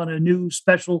now on a new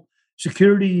special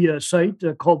security site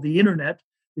called the Internet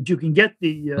that you can get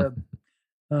the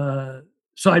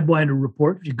Sidewinder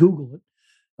report if you Google it.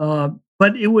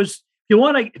 But it was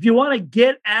if you want to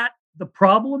get at the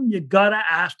problem, you got to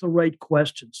ask the right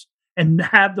questions and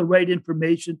have the right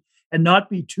information and not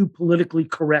be too politically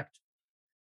correct.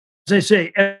 As I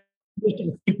say, I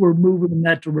think we're moving in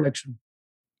that direction.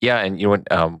 Yeah, and you know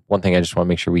what? One thing I just want to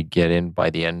make sure we get in by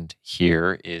the end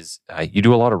here is you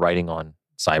do a lot of writing on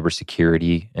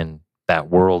cybersecurity and that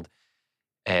world,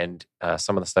 and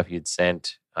some of the stuff you'd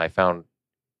sent I found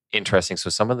interesting. So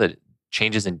some of the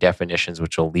changes in definitions,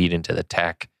 which will lead into the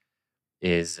tech,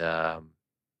 is how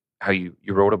you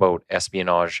wrote about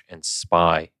espionage and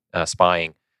spying,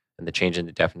 and the change in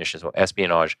the definitions. So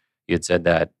espionage, you had said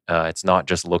that it's not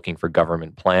just looking for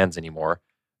government plans anymore.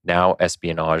 Now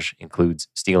espionage includes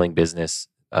stealing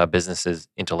businesses'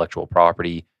 intellectual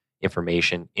property,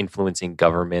 information, influencing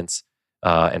governments,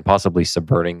 and possibly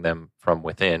subverting them from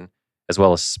within, as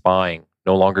well as spying.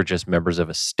 No longer just members of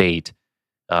a state.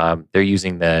 They're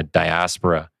using the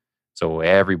diaspora, so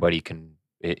everybody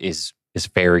is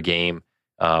fair game,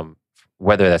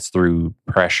 whether that's through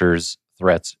pressures,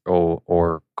 threats,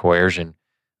 or coercion.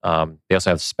 They also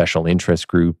have special interest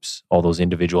groups, all those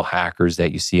individual hackers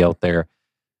that you see out there.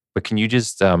 But can you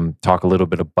just talk a little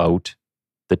bit about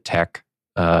the tech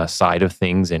side of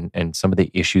things and some of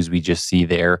the issues we just see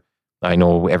there? I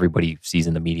know everybody sees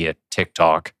in the media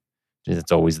TikTok.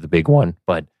 It's always the big one,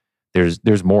 but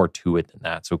there's more to it than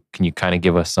that. So can you kind of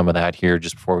give us some of that here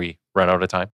just before we run out of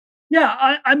time?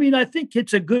 Yeah, I mean, I think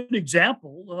it's a good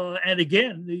example. And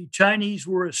again, the Chinese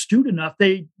were astute enough.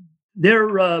 Their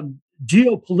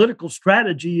geopolitical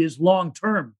strategy is long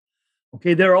term.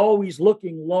 Okay, they're always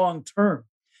looking long term,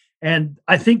 and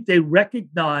I think they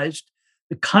recognized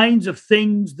the kinds of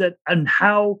things that and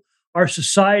how our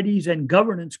societies and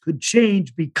governance could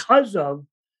change because of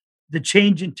the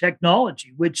change in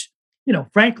technology, which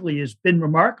frankly, has been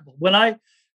remarkable. When I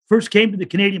first came to the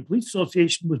Canadian Police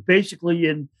Association, was basically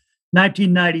in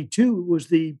 1992. It was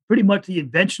the pretty much the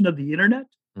invention of the internet,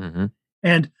 Hmm.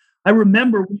 and I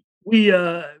remember we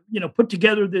put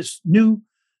together this new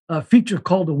feature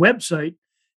called a website,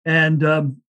 and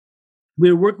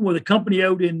we were working with a company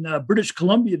out in British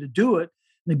Columbia to do it.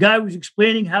 And the guy was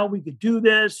explaining how we could do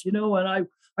this, and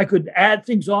I could add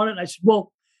things on it. And I said,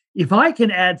 well, if I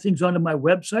can add things onto my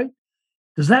website,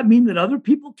 does that mean that other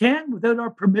people can without our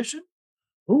permission?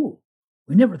 Oh,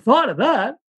 we never thought of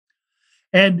that.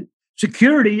 And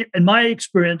security, in my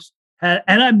experience, and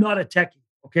I'm not a techie,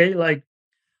 okay? Like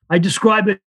I describe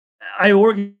it, I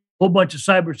organize a whole bunch of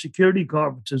cybersecurity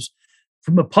conferences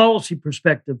from a policy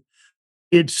perspective.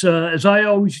 It's, as I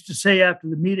always used to say after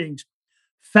the meetings,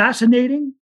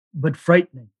 fascinating, but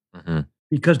frightening Hmm.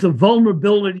 because the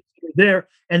vulnerabilities are there.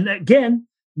 And again,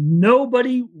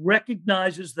 nobody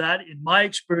recognizes that, in my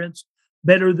experience,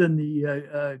 better than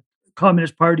the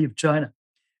Communist Party of China,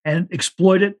 and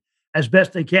exploit it as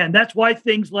best they can. That's why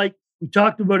things like we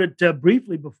talked about it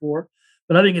briefly before,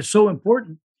 but I think it's so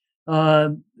important. Uh,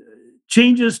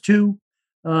 Changes to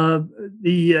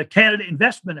the Canada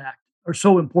Investment Act are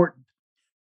so important.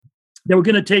 They were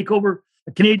going to take over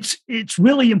Canadian. It's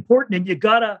really important, and you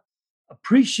gotta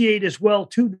appreciate as well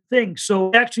too the things.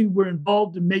 So actually, we're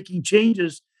involved in making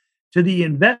changes to the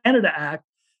Invest Canada Act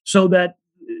so that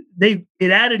it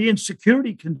added in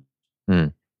security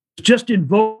Mm. just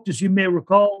invoked, as you may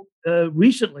recall,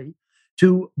 recently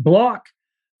to block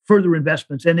further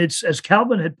investments. And it's, as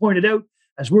Calvin had pointed out,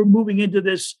 as we're moving into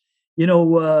this,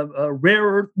 rare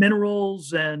earth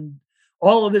minerals and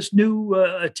all of this new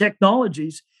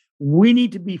technologies, we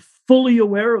need to be fully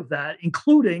aware of that,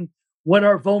 including what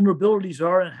our vulnerabilities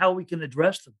are and how we can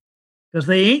address them, because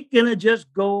they ain't going to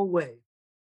just go away.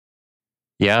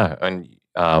 Yeah, and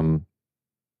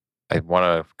I want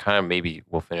to kind of maybe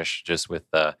we'll finish just with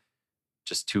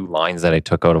just two lines that I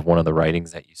took out of one of the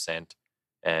writings that you sent,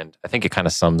 and I think it kind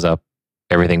of sums up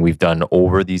everything we've done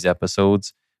over these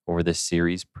episodes, over this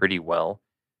series, pretty well.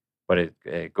 But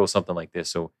it goes something like this: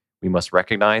 so we must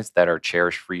recognize that our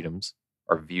cherished freedoms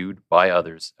are viewed by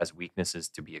others as weaknesses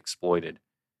to be exploited,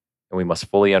 and we must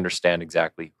fully understand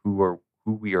exactly who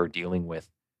we are dealing with,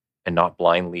 and not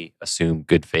blindly assume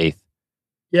good faith.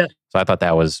 Yes, So I thought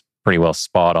that was pretty well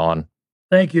spot on.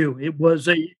 thank you. It was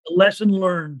a lesson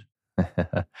learned.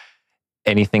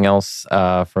 Anything else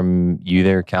from you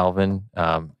there, Calvin?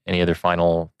 Any other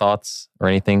final thoughts or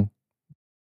anything?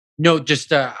 No,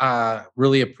 just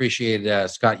really appreciate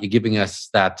Scott, you giving us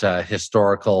that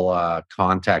historical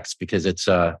context, because it's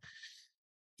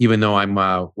even though I'm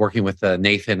working with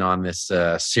Nathan on this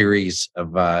series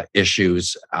of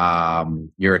issues,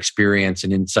 your experience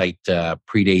and insight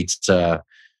predates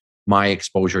my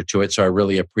exposure to it. So I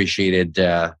really appreciated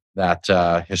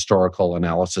that historical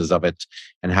analysis of it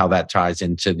and how that ties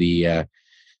into the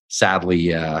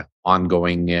sadly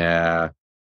ongoing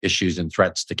issues and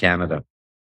threats to Canada.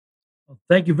 Well,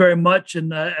 thank you very much.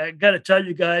 And I got to tell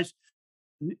you guys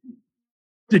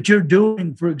that you're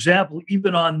doing, for example,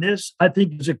 even on this, I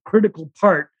think is a critical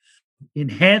part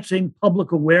enhancing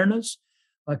public awareness,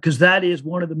 because that is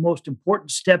one of the most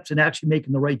important steps in actually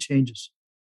making the right changes.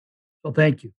 So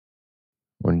thank you.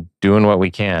 We're doing what we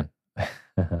can.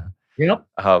 Yep.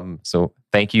 So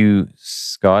thank you,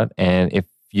 Scott. And if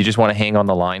you just want to hang on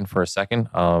the line for a second,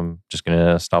 just going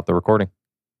to stop the recording.